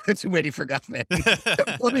Waiting for Government.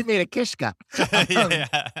 Let me made a kishka.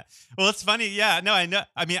 Well, it's funny. Yeah, no, I know.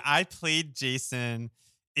 I mean, I played Jason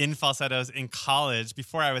in falsettos in college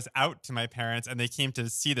before I was out to my parents, and they came to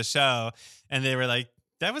see the show, and they were like,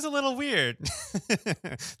 that was a little weird.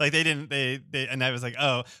 Like and I was like,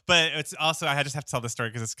 oh, but it's also, I just have to tell the story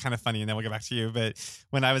because it's kind of funny and then we'll get back to you. But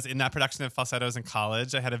when I was in that production of falsettos in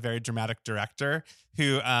college, I had a very dramatic director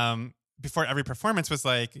who, before every performance was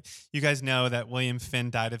like, you guys know that William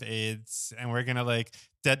Finn died of AIDS and we're going to like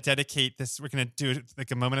dedicate this. We're going to do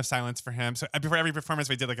like a moment of silence for him. So before every performance,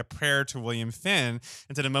 we did like a prayer to William Finn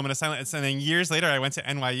and did a moment of silence. And then years later, I went to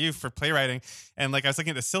NYU for playwriting and like I was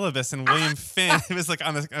looking at the syllabus and William Finn, it was like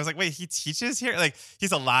I was like, wait, he teaches here? Like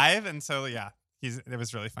he's alive? And so, yeah. It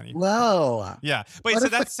was really funny. Whoa. Yeah. Wait,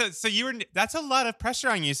 so you were, that's a lot of pressure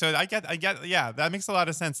on you. So I get, yeah, that makes a lot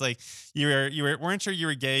of sense. Like you weren't sure you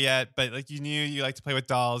were gay yet, but like you knew you liked to play with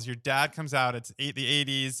dolls. Your dad comes out, it's the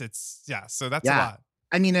 80s. So that's a lot.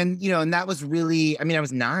 I mean, and that was really, I mean, I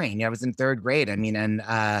was 9. I was in 3rd grade. I mean, and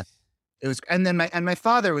it was, and then my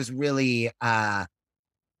father was really, I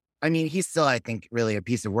mean, he's still, I think, really a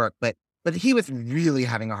piece of work, but he was really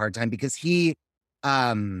having a hard time because he,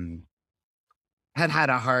 had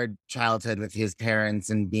a hard childhood with his parents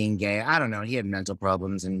and being gay. I don't know. He had mental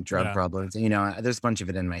problems and drug problems. There's a bunch of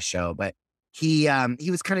it in my show, but he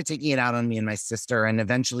was kind of taking it out on me and my sister. And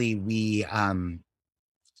eventually we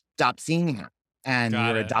stopped seeing him and we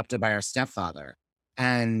were adopted by our stepfather.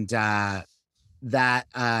 And but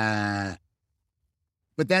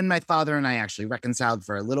then my father and I actually reconciled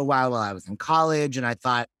for a little while I was in college. And I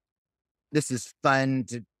thought, this is fun.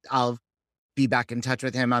 I'll be back in touch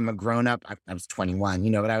with him. I'm a grown up. I was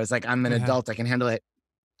 21, but I was like, I'm an adult. I can handle it.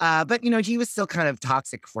 But he was still kind of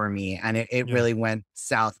toxic for me. And it really went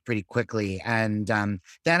south pretty quickly. And then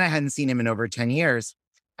I hadn't seen him in over 10 years.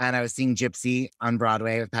 And I was seeing Gypsy on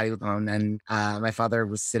Broadway with Patti LuPone. And my father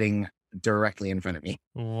was sitting directly in front of me.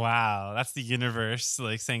 Wow. That's the universe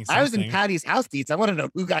like saying something. I was in Patty's house seats. I want to know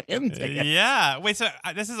who got him tickets. Yeah. Wait, so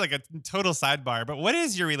this is like a total sidebar, but what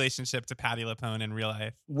is your relationship to Patti LuPone in real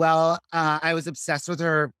life? Well, I was obsessed with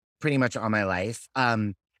her pretty much all my life.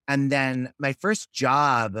 And then my first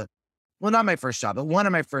job, well, not my first job, but one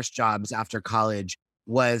of my first jobs after college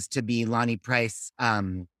was to be Lonnie Price's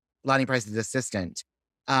assistant.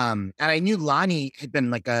 And I knew Lonnie had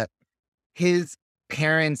been like his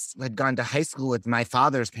parents had gone to high school with my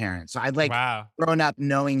father's parents. So I'd grown up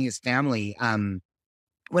knowing his family when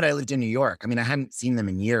I lived in New York. I mean, I hadn't seen them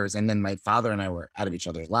in years. And then my father and I were out of each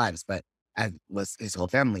other's lives. But as was his whole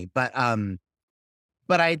family. But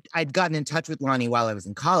I'd gotten in touch with Lonnie while I was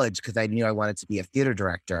in college because I knew I wanted to be a theater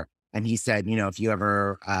director. And he said, if you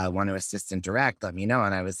ever want to assistant direct, let me know.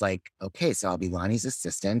 And I was like, okay, so I'll be Lonnie's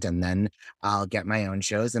assistant and then I'll get my own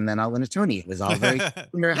shows and then I'll win a Tony. It was all very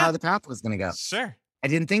clear how the path was going to go. Sure. I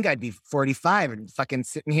didn't think I'd be 45 and fucking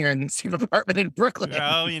sitting here in the same apartment in Brooklyn.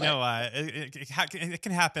 Oh, you know what? It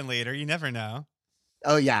can happen later. You never know.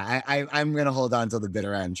 Oh, yeah. I'm going to hold on till the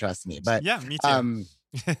bitter end. Trust me. But yeah, me too.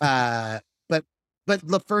 But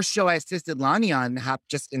the first show I assisted Lonnie on happened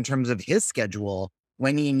just in terms of his schedule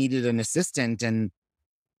when he needed an assistant and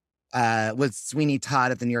was Sweeney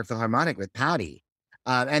Todd at the New York Philharmonic with Patty.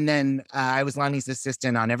 And then I was Lonnie's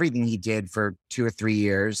assistant on everything he did for 2 or 3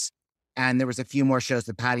 years. And there was a few more shows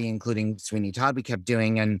with Patty, including Sweeney Todd we kept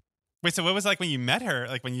doing. And wait, so what was it like when you met her?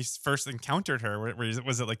 Like when you first encountered her?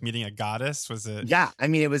 Was it like meeting a goddess? Was it? Yeah, I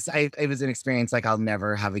mean, it was an experience like I'll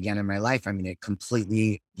never have again in my life. I mean, it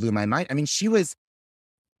completely blew my mind. I mean, she was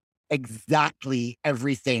exactly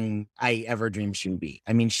everything I ever dreamed she would be.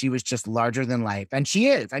 I mean, she was just larger than life. And she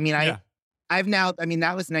is. I mean,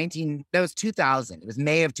 that was 2000. It was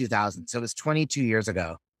May of 2000. So it was 22 years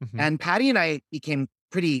ago. Mm-hmm. And Patty and I became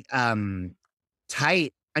pretty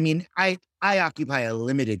tight. I mean, I occupy a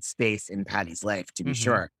limited space in Patty's life, to be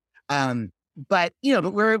sure. But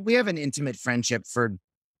we have an intimate friendship for,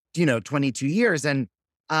 22 years. And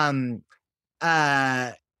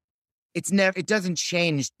it doesn't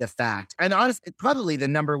change the fact. And honestly, probably the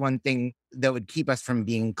number one thing that would keep us from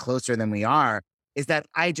being closer than we are is that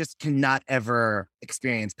I just cannot ever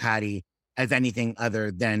experience Patty as anything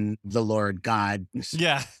other than the Lord God.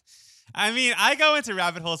 Yeah. I mean, I go into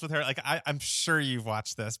rabbit holes with her. Like, I'm sure you've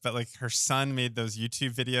watched this, but like her son made those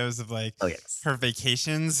YouTube videos of like her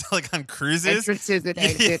vacations, like on cruises. Entrances and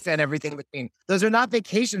exits and everything between. Those are not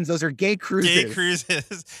vacations. Those are gay cruises. Gay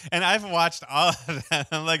cruises. And I've watched all of them.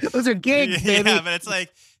 I'm like, those are gigs, baby. Yeah, but it's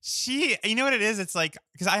like, you know what it is? It's like,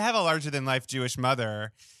 because I have a larger than life Jewish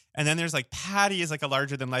mother. And then there's like Patty is like a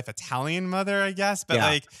larger than life Italian mother, I guess.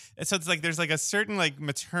 But so it's like there's like a certain like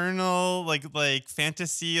maternal like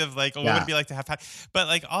fantasy of like what would it be like to have Patty. But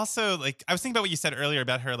like also like I was thinking about what you said earlier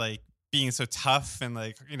about her like being so tough and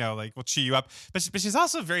like like will chew you up. But she's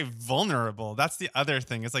also very vulnerable. That's the other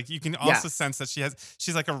thing. It's like you can also sense that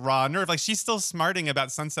she's like a raw nerve. Like she's still smarting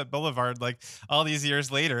about Sunset Boulevard like all these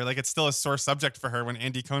years later. Like it's still a sore subject for her when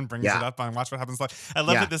Andy Cohen brings it up on Watch What Happens Live. I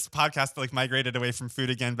love that this podcast like migrated away from food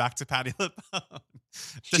again back to Patty LuPone.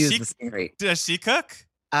 Does she cook?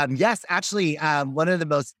 Yes, actually, one of the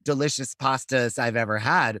most delicious pastas I've ever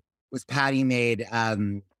had was Patty made.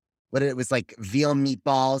 It was like veal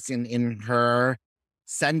meatballs in her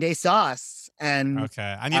Sunday sauce. And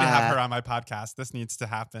okay, I need to have her on my podcast. This needs to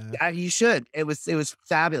happen. You should. It was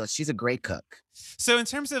fabulous. She's a great cook. So in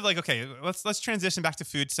terms of like, okay, let's transition back to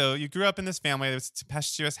food. So you grew up in this family. It was a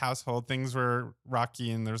tempestuous household. Things were rocky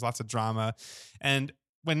and there was lots of drama. And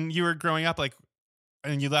when you were growing up, like,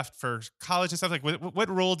 and you left for college and stuff, like what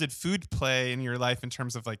role did food play in your life in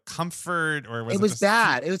terms of like comfort, or was it was just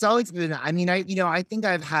bad? It was always been, I mean, I think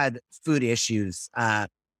I've had food issues. Well,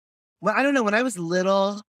 I don't know. When I was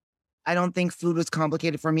little, I don't think food was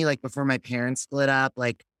complicated for me. Like before my parents split up,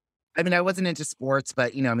 like, I mean, I wasn't into sports,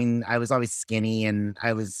 but I was always skinny and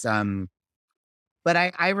I was, but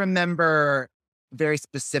I remember very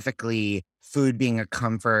specifically food being a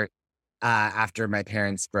comfort, after my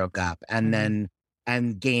parents broke up and then,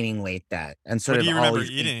 and gaining weight and sort of. What do you remember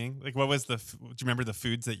eating? Like, what was do you remember the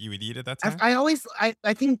foods that you would eat at that time?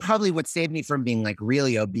 I think probably what saved me from being like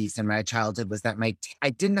really obese in my childhood was that I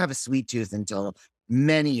didn't have a sweet tooth until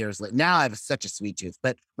many years later. Now I have such a sweet tooth,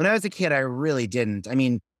 but when I was a kid, I really didn't. I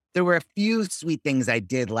mean, there were a few sweet things I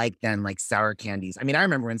did like then, like sour candies. I mean, I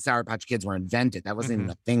remember when Sour Patch Kids were invented. That wasn't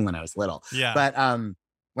even a thing when I was little. Yeah. But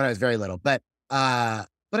when I was very little, but I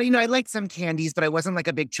liked some candies, but I wasn't like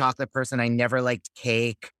a big chocolate person. I never liked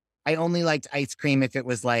cake. I only liked ice cream if it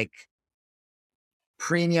was like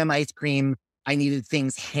premium ice cream. I needed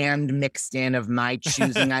things hand mixed in of my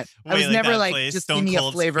choosing. I was never like just give me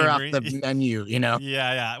a flavor off the menu,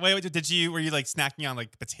 Yeah. Wait, were you like snacking on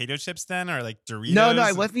like potato chips then, or like Doritos? No,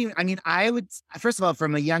 I wasn't even. I mean, I would, first of all,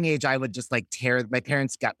 from a young age, I would just like my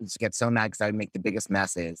parents get so mad because I would make the biggest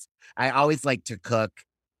messes. I always liked to cook.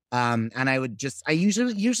 And I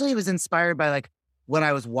usually was inspired by like what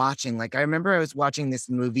I was watching. Like I remember I was watching this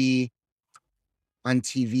movie on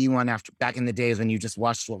TV back in the days when you just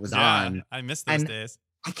watched what was on. I missed those days.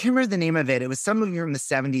 I can't remember the name of it. It was some movie from the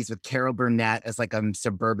 70s with Carol Burnett as like a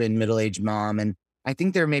suburban middle-aged mom. And I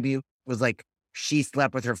think there maybe was like, she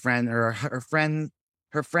slept with her friend or her friend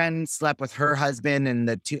her friend slept with her husband, and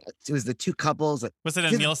it was the two couples. Was it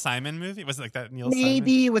a Neil Simon movie? Was it like that Neil Simon?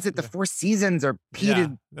 Maybe was it the Four Seasons or Peter? Yeah,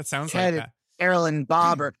 that sounds Ted, like that. Errol and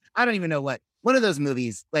Bob, or I don't even know what one of those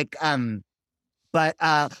movies. Like but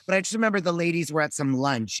I just remember the ladies were at some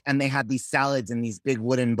lunch and they had these salads in these big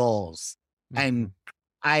wooden bowls, and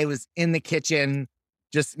I was in the kitchen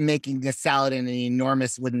just making a salad in an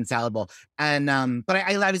enormous wooden salad bowl. And but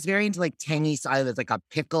I was very into like tangy salads, like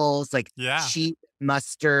pickles, like cheap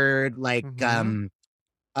mustard, like that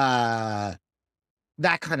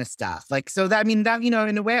kind of stuff. Like, so that, I mean, that, you know,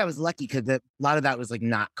 in a way I was lucky because a lot of that was like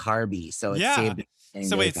not carby. So it saved it.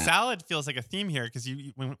 So wait, salad feels like a theme here because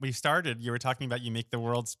when we started, you were talking about you make the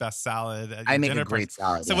world's best salad. At I make dinner a great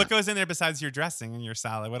salad. So what goes in there besides your dressing and your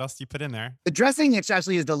salad? What else do you put in there? The dressing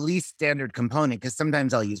actually is the least standard component because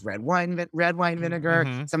sometimes I'll use red wine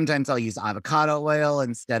vinegar. Sometimes I'll use avocado oil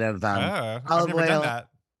instead of olive I've never oil. done that.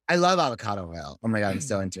 I love avocado oil. Oh my God, I'm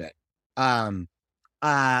so into it.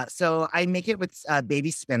 So I make it with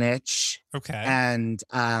baby spinach. Okay. And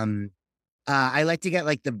I like to get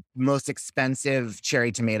like the most expensive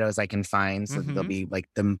cherry tomatoes I can find. So they'll be like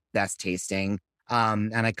the best tasting.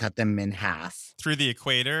 And I cut them in half. Through the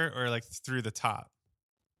equator or like through the top?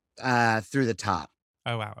 Through the top.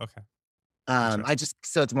 Oh, wow. Okay.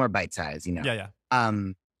 So it's more bite size, you know? Yeah.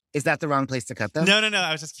 Is that the wrong place to cut them? No.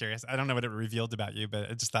 I was just curious. I don't know what it revealed about you,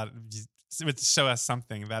 but I just thought it would show us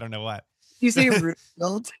something, but I don't know what. You say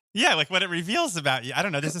revealed? Yeah, like what it reveals about you. I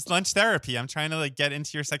don't know. This is lunch therapy. I'm trying to like get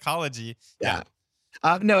into your psychology. Yeah.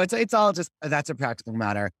 No, it's all just, that's a practical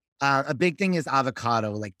matter. A big thing is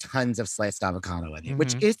avocado, like tons of sliced avocado in it,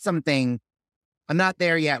 which is something I'm not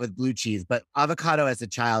there yet with blue cheese, but avocado as a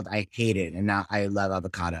child, I hated. And now I love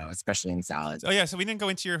avocado, especially in salads. Oh yeah. So we didn't go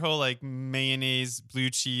into your whole like mayonnaise, blue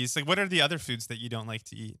cheese. Like what are the other foods that you don't like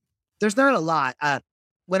to eat? There's not a lot.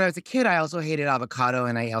 When I was a kid, I also hated avocado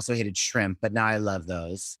and I also hated shrimp, but now I love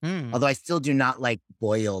those. Although I still do not like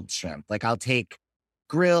boiled shrimp. Like I'll take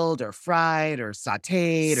grilled or fried or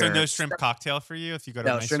sauteed. So no shrimp cocktail for you if you go to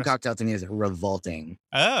a nice shrimp cocktail to me is revolting.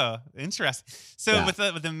 Oh, interesting. So with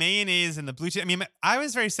the mayonnaise and the blue cheese, I mean, I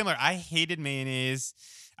was very similar. I hated mayonnaise.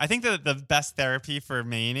 I think that the best therapy for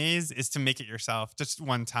mayonnaise is to make it yourself just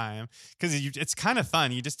one time because it's kind of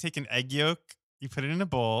fun. You just take an egg yolk. You put it in a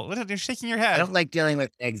bowl. You're shaking your head. I don't like dealing with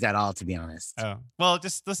eggs at all, to be honest. Oh, well,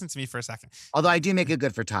 just listen to me for a second. Although I do make it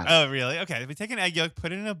good for Todd. Oh, really? Okay. We take an egg yolk,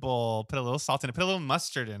 put it in a bowl, put a little salt in it, put a little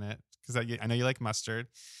mustard in it because I know you like mustard,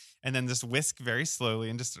 and then just whisk very slowly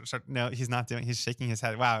and just start. No, he's not doing. He's shaking his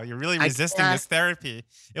head. Wow, you're really resisting this therapy.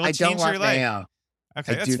 It will change your life. Mayo.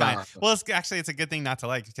 Okay, that's fine. Well, it's a good thing not to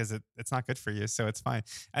like because it's not good for you, so it's fine.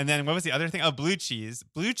 And then what was the other thing? Oh, blue cheese.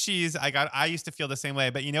 Blue cheese, I used to feel the same way,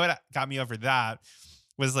 but you know what got me over that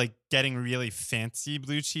was like getting really fancy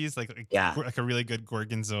blue cheese, like a really good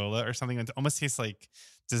gorgonzola or something that almost tastes like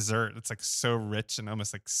dessert. It's like so rich and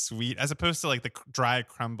almost like sweet as opposed to like the dry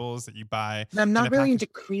crumbles that you buy. I'm not really into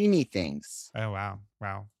creamy things. Oh, wow.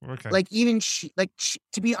 Okay. Like even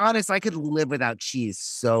to be honest, I could live without cheese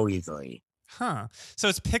so easily. Huh. So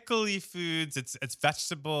it's pickly foods, it's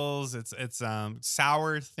vegetables, it's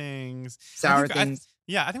sour things. I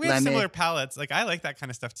think we have similar palates. Like I like that kind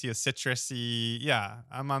of stuff too. Citrusy. Yeah.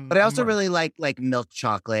 But I also really like milk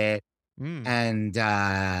chocolate and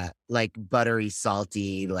like buttery,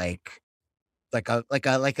 salty, like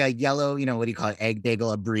a yellow, you know, what do you call it? Egg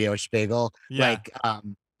bagel, a brioche bagel. Yeah.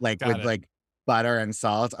 Like butter and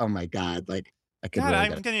salt. Oh my God. Like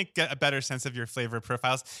I'm going to get a better sense of your flavor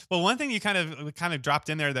profiles. Well, one thing you kind of dropped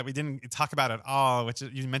in there that we didn't talk about at all, which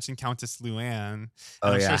you mentioned Countess Luann.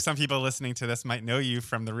 I'm sure some people listening to this might know you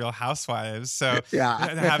from The Real Housewives. So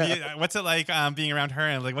what's it like being around her,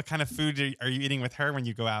 and like what kind of food are you eating with her when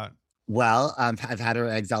you go out? Well, I've had her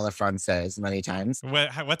eggs a la Francaise many times.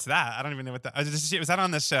 What's that? I don't even know what that. Was that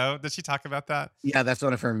on the show? Did she talk about that? Yeah, that's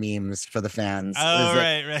one of her memes for the fans. Oh,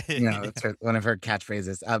 right. You know, it's one of her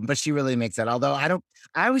catchphrases. But she really makes it. Although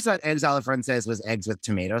I always thought eggs a la Francaise was eggs with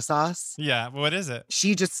tomato sauce. Yeah, what is it?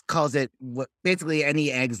 She just calls it basically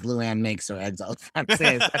any eggs Luann makes are eggs a la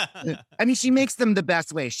Francaise. I mean, she makes them the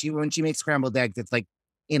best way. When she makes scrambled eggs, it's like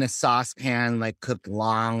in a saucepan, like cooked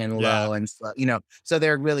long and low and slow, you know, so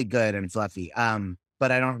they're really good and fluffy. But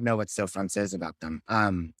I don't know what so Francaise about them.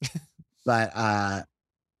 But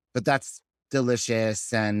that's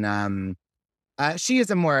delicious. And she is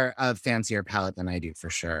a more fancier palate than I do for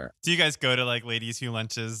sure. Do you guys go to like ladies who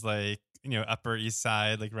lunches, like, you know, Upper East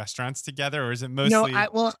Side, like restaurants together, or is it mostly?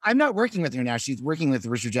 No, I'm not working with her now. She's working with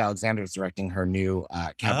Richard J. Alexander, who's directing her new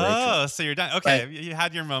cabaret. Oh, so you're done. Okay, you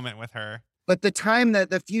had your moment with her. But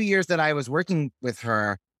the few years that I was working with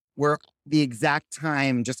her were the exact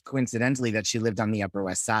time, just coincidentally, that she lived on the Upper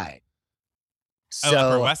West Side. So,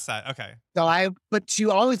 Upper West Side. Okay. but she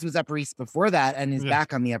always was Upper East before that and is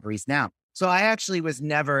back on the Upper East now. So I actually was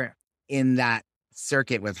never in that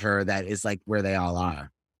circuit with her that is like where they all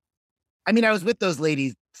are. I mean, I was with those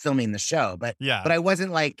ladies filming the show, but I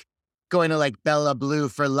wasn't like going to like Bella Blue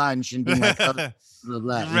for lunch and being like, oh, blah,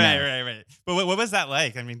 blah, right. But what was that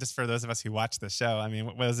like? I mean, just for those of us who watch the show, I mean,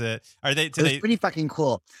 what was it? It was pretty fucking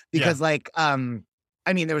cool because like, I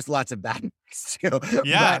mean, there was lots of bad things too.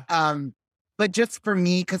 Yeah. But just for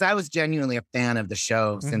me, because I was genuinely a fan of the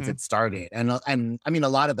show since it started, and I mean a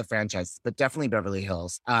lot of the franchises, but definitely Beverly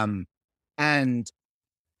Hills. And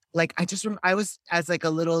like I was as like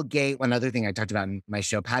a little gay. One other thing I talked about in my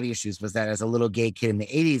show, Patty Issues, was that as a little gay kid in the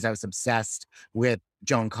 '80s, I was obsessed with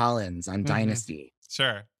Joan Collins on Dynasty.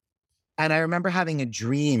 Sure. And I remember having a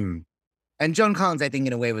dream, and Joan Collins, I think,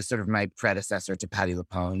 in a way, was sort of my predecessor to Patti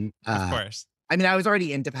LuPone. Of course. I mean, I was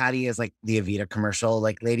already into Patty as like the Evita commercial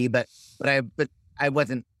like lady, but I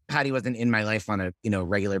wasn't. Patty wasn't in my life on a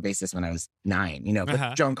regular basis when I was 9.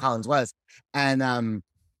 But Joan Collins was, and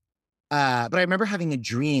but I remember having a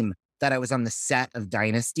dream that I was on the set of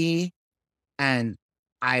Dynasty, and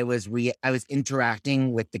I was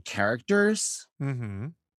interacting with the characters,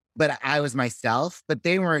 but I was myself. But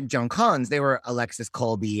they weren't Joan Collins; they were Alexis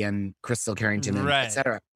Colby and Crystal Carrington, and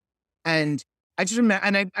etc. And I just remember,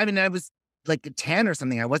 and I mean, I was like 10 or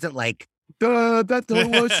something. I wasn't like, that's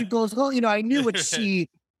what she goes home. I knew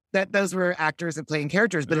that those were actors and playing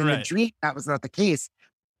characters, but in the dream, that was not the case.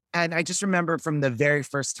 And I just remember from the very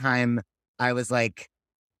first time I was like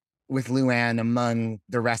with Luann among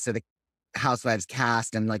the rest of the Housewives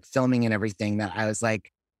cast and like filming and everything, that I was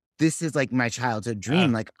like, this is like my childhood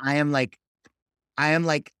dream. Like I am like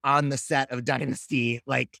on the set of Dynasty,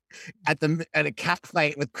 like at a cat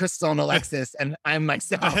fight with Crystal and Alexis, and I'm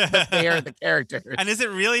myself, but they are the characters. And is it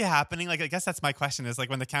really happening? Like, I guess that's my question is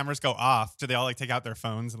like, when the cameras go off, do they all like take out their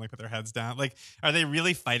phones and like put their heads down? Like, are they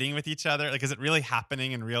really fighting with each other? Like, is it really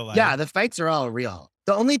happening in real life? Yeah, the fights are all real.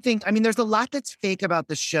 The only thing, I mean, there's a lot that's fake about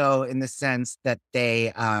the show in the sense that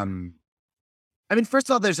they, I mean, first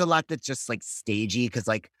of all, there's a lot that's just like stagey because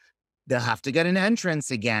like they'll have to get an entrance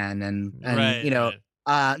again, and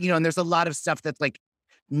and there's a lot of stuff that's like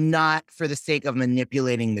not for the sake of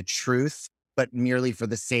manipulating the truth, but merely for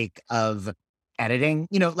the sake of editing.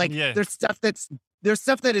 There's stuff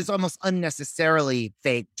that is almost unnecessarily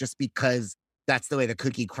fake just because that's the way the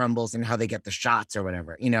cookie crumbles and how they get the shots or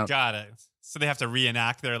whatever. Got it. So they have to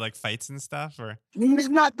reenact their like fights and stuff, or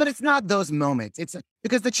it's not those moments. It's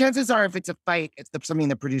because the chances are, if it's a fight, it's something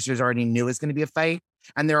the producers already knew is going to be a fight,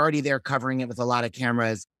 and they're already there covering it with a lot of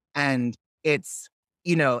cameras, and it's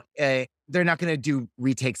they're not going to do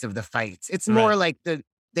retakes of the fights. It's more like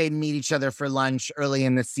they meet each other for lunch early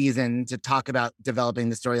in the season to talk about developing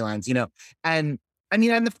the storylines. And I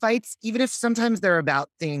mean, and the fights, even if sometimes they're about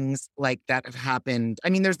things like that have happened. I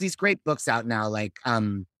mean, there's these great books out now, like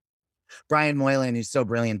Brian Moylan, who's so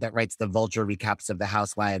brilliant, that writes the Vulture recaps of the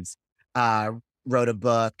Housewives, wrote a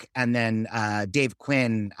book. And then Dave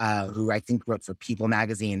Quinn, who I think wrote for People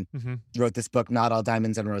magazine, wrote this book, Not All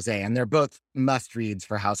Diamonds and Rosé. And they're both must reads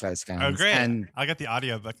for Housewives fans. Oh, great. And I'll get the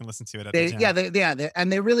audiobook and listen to it at the gym.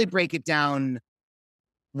 And they really break it down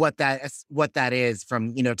what that is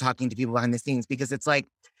from, talking to people behind the scenes, because it's like,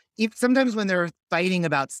 sometimes when they're fighting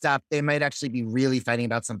about stuff, they might actually be really fighting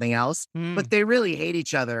about something else, but they really hate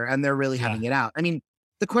each other and they're really having it out. I mean,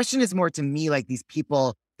 the question is more to me, like these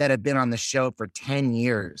people that have been on the show for 10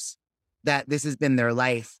 years, that this has been their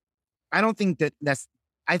life. I don't think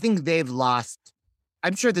I think they've lost,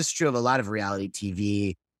 I'm sure this is true of a lot of reality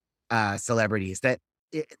TV celebrities, that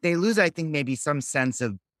they lose, I think, maybe some sense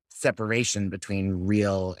of separation between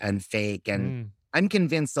real and fake. And I'm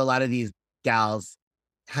convinced a lot of these gals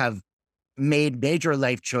have made major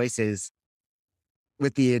life choices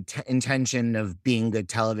with the intention of being good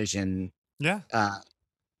television. Yeah.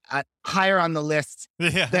 Higher on the list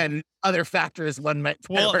than other factors one might.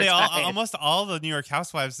 Well, almost all the New York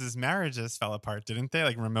Housewives' marriages fell apart, didn't they?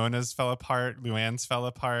 Like Ramona's fell apart, Luann's fell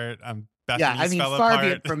apart. Bethany's far be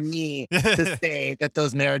it from me to say that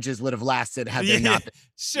those marriages would have lasted had they not been.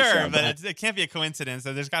 Sure, but it can't be a coincidence.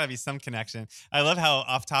 So there's got to be some connection. I love how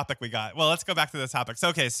off topic we got. Well, let's go back to the topic. So,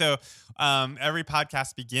 okay, every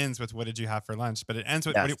podcast begins with what did you have for lunch, but it ends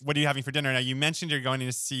with what are you having for dinner? Now, you mentioned you're going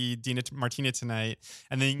to see Dina Martina tonight,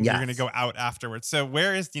 and then you're going to go out afterwards. So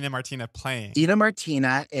where is Dina Martina playing? Dina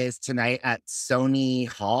Martina is tonight at Sony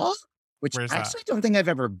Hall. which Where's I that? actually don't think I've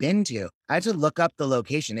ever been to. I had to look up the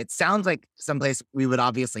location. It sounds like someplace we would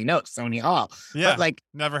obviously know, Sony Hall. Yeah, But like,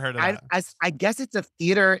 never heard of that. I guess it's a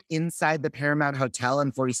theater inside the Paramount Hotel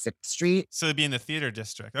on 46th Street. So it'd be in the theater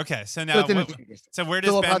district. Okay, so So now, it's in the theater district. so where So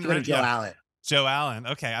does we'll Ben? probably go to Joe Allen. Joe Allen.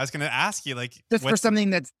 Okay, I was going to ask you, like, Just for what's- something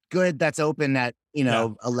that's good, that's open at,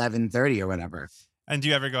 11:30 or whatever. And do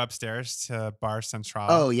you ever go upstairs to Bar Central?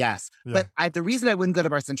 Oh, yes. Yeah. But the reason I wouldn't go to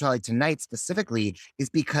Bar Centrale tonight specifically is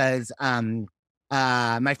because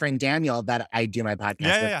my friend Daniel, that I do my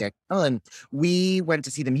podcast with, Dick Ellen, we went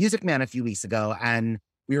to see The Music Man a few weeks ago, and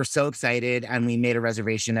we were so excited, and we made a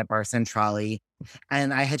reservation at Bar Centrale.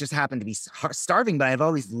 And I had just happened to be starving, but I've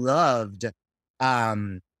always loved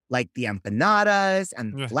like the empanadas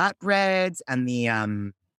and the flatbreads and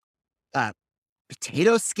the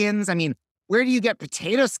potato skins. I mean, where do you get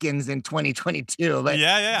potato skins in 2022? But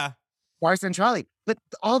yeah. Bar Centrale. But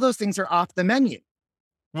all those things are off the menu.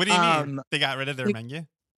 What do you mean? They got rid of their menu?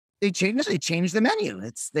 They changed the menu.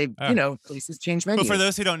 Places change menus. But for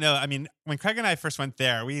those who don't know, I mean, when Craig and I first went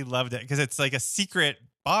there, we loved it because it's like a secret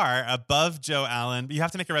bar above Joe Allen. But you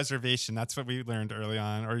have to make a reservation. That's what we learned early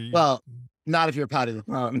on. Well, not if you're part of the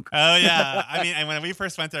phone. Oh yeah. I mean, and when we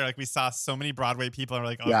first went there, like we saw so many Broadway people and we're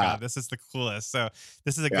like, oh God, this is the coolest. So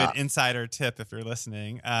this is a good insider tip if you're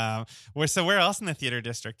listening. So where else in the theater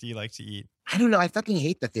district do you like to eat? I don't know. I fucking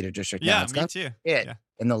hate the theater district. Yeah, now. me too.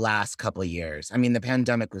 In the last couple of years. I mean, the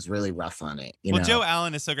pandemic was really rough on it. You know? Joe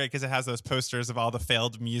Allen is so great because it has those posters of all the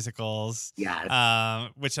failed musicals. Yeah.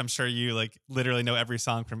 Which I'm sure you like literally know every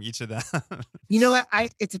song from each of them. You know what?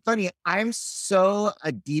 It's funny. I'm so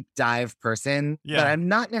a deep dive person, but I'm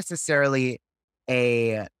not necessarily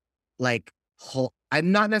I'm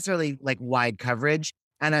not necessarily like wide coverage,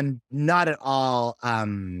 and I'm not at all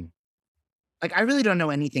like I really don't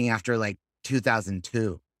know anything after like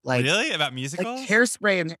 2002. Like really about musicals? Like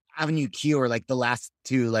Hairspray and Avenue Q are like the last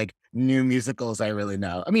two like new musicals I really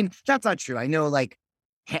know. I mean, that's not true. I know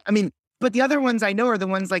but the other ones I know are the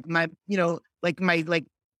ones like my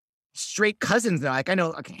straight cousins. Like I know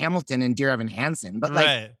like Hamilton and Dear Evan Hansen, but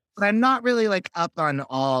like, but I'm not really like up on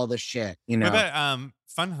all the shit. What about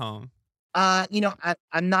Fun Home? I'm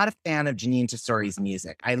not a fan of Janine Tesori's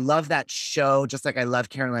music. I love that show, just like I love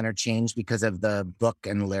Carolina Change because of the book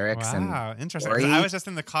and lyrics. Wow, interesting. I was just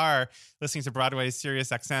in the car listening to Broadway's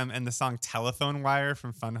Sirius XM, and the song "Telephone Wire"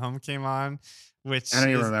 from Fun Home came on. Which I don't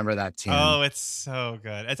even remember that tune. Oh, it's so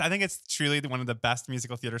good. I think it's truly one of the best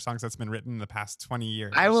musical theater songs that's been written in the past 20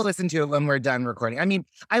 years. I will listen to it when we're done recording. I mean,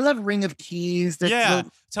 I love Ring of Keys.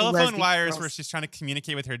 Telephone Wires, where she's trying to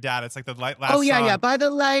communicate with her dad. It's like the last song. Yeah, by the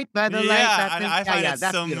light. I find it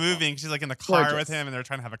so beautiful. moving. She's like in the car with him, and they're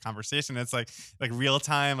trying to have a conversation. It's like real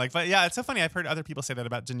time. But yeah, it's so funny. I've heard other people say that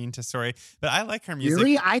about Janine Tesori, but I like her music.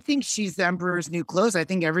 Really? I think she's the Emperor's New Clothes. I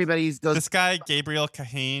think everybody's goes. This guy Gabriel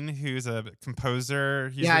Kahane, who's a composer.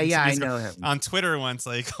 I know him. On Twitter once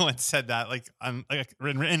said that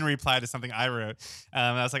in reply to something I wrote.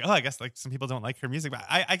 I was like, oh, I guess like some people don't like her music, but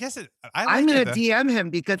I guess it. I'm gonna DM him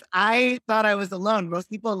because I thought I was alone. Most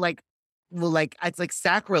people it's like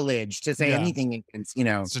sacrilege to say anything against,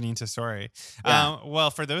 Janine Tesori. Yeah. Well,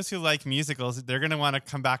 for those who like musicals, they're going to want to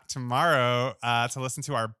come back tomorrow to listen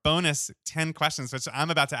to our bonus 10 questions, which I'm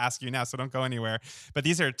about to ask you now, so don't go anywhere. But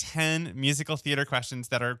these are 10 musical theater questions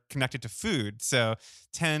that are connected to food. So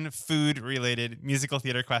 10 food-related musical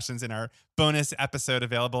theater questions in our bonus episode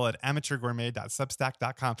available at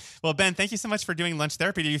amateurgourmet.substack.com. Well, Ben, thank you so much for doing Lunch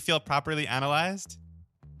Therapy. Do you feel properly analyzed?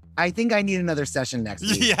 I think I need another session next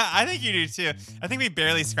week. Yeah, I think you do too. I think we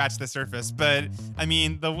barely scratched the surface, but I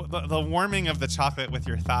mean the warming of the chocolate with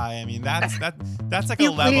your thigh. I mean that's like a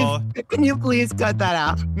level. Can you please cut that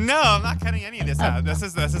out? No, I'm not cutting any of this out. This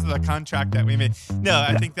is the contract that we made. No,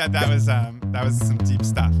 I think that was some deep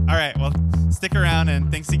stuff. All right, well, stick around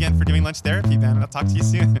and thanks again for doing Lunch Therapy, Ben. I'll talk to you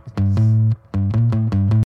soon.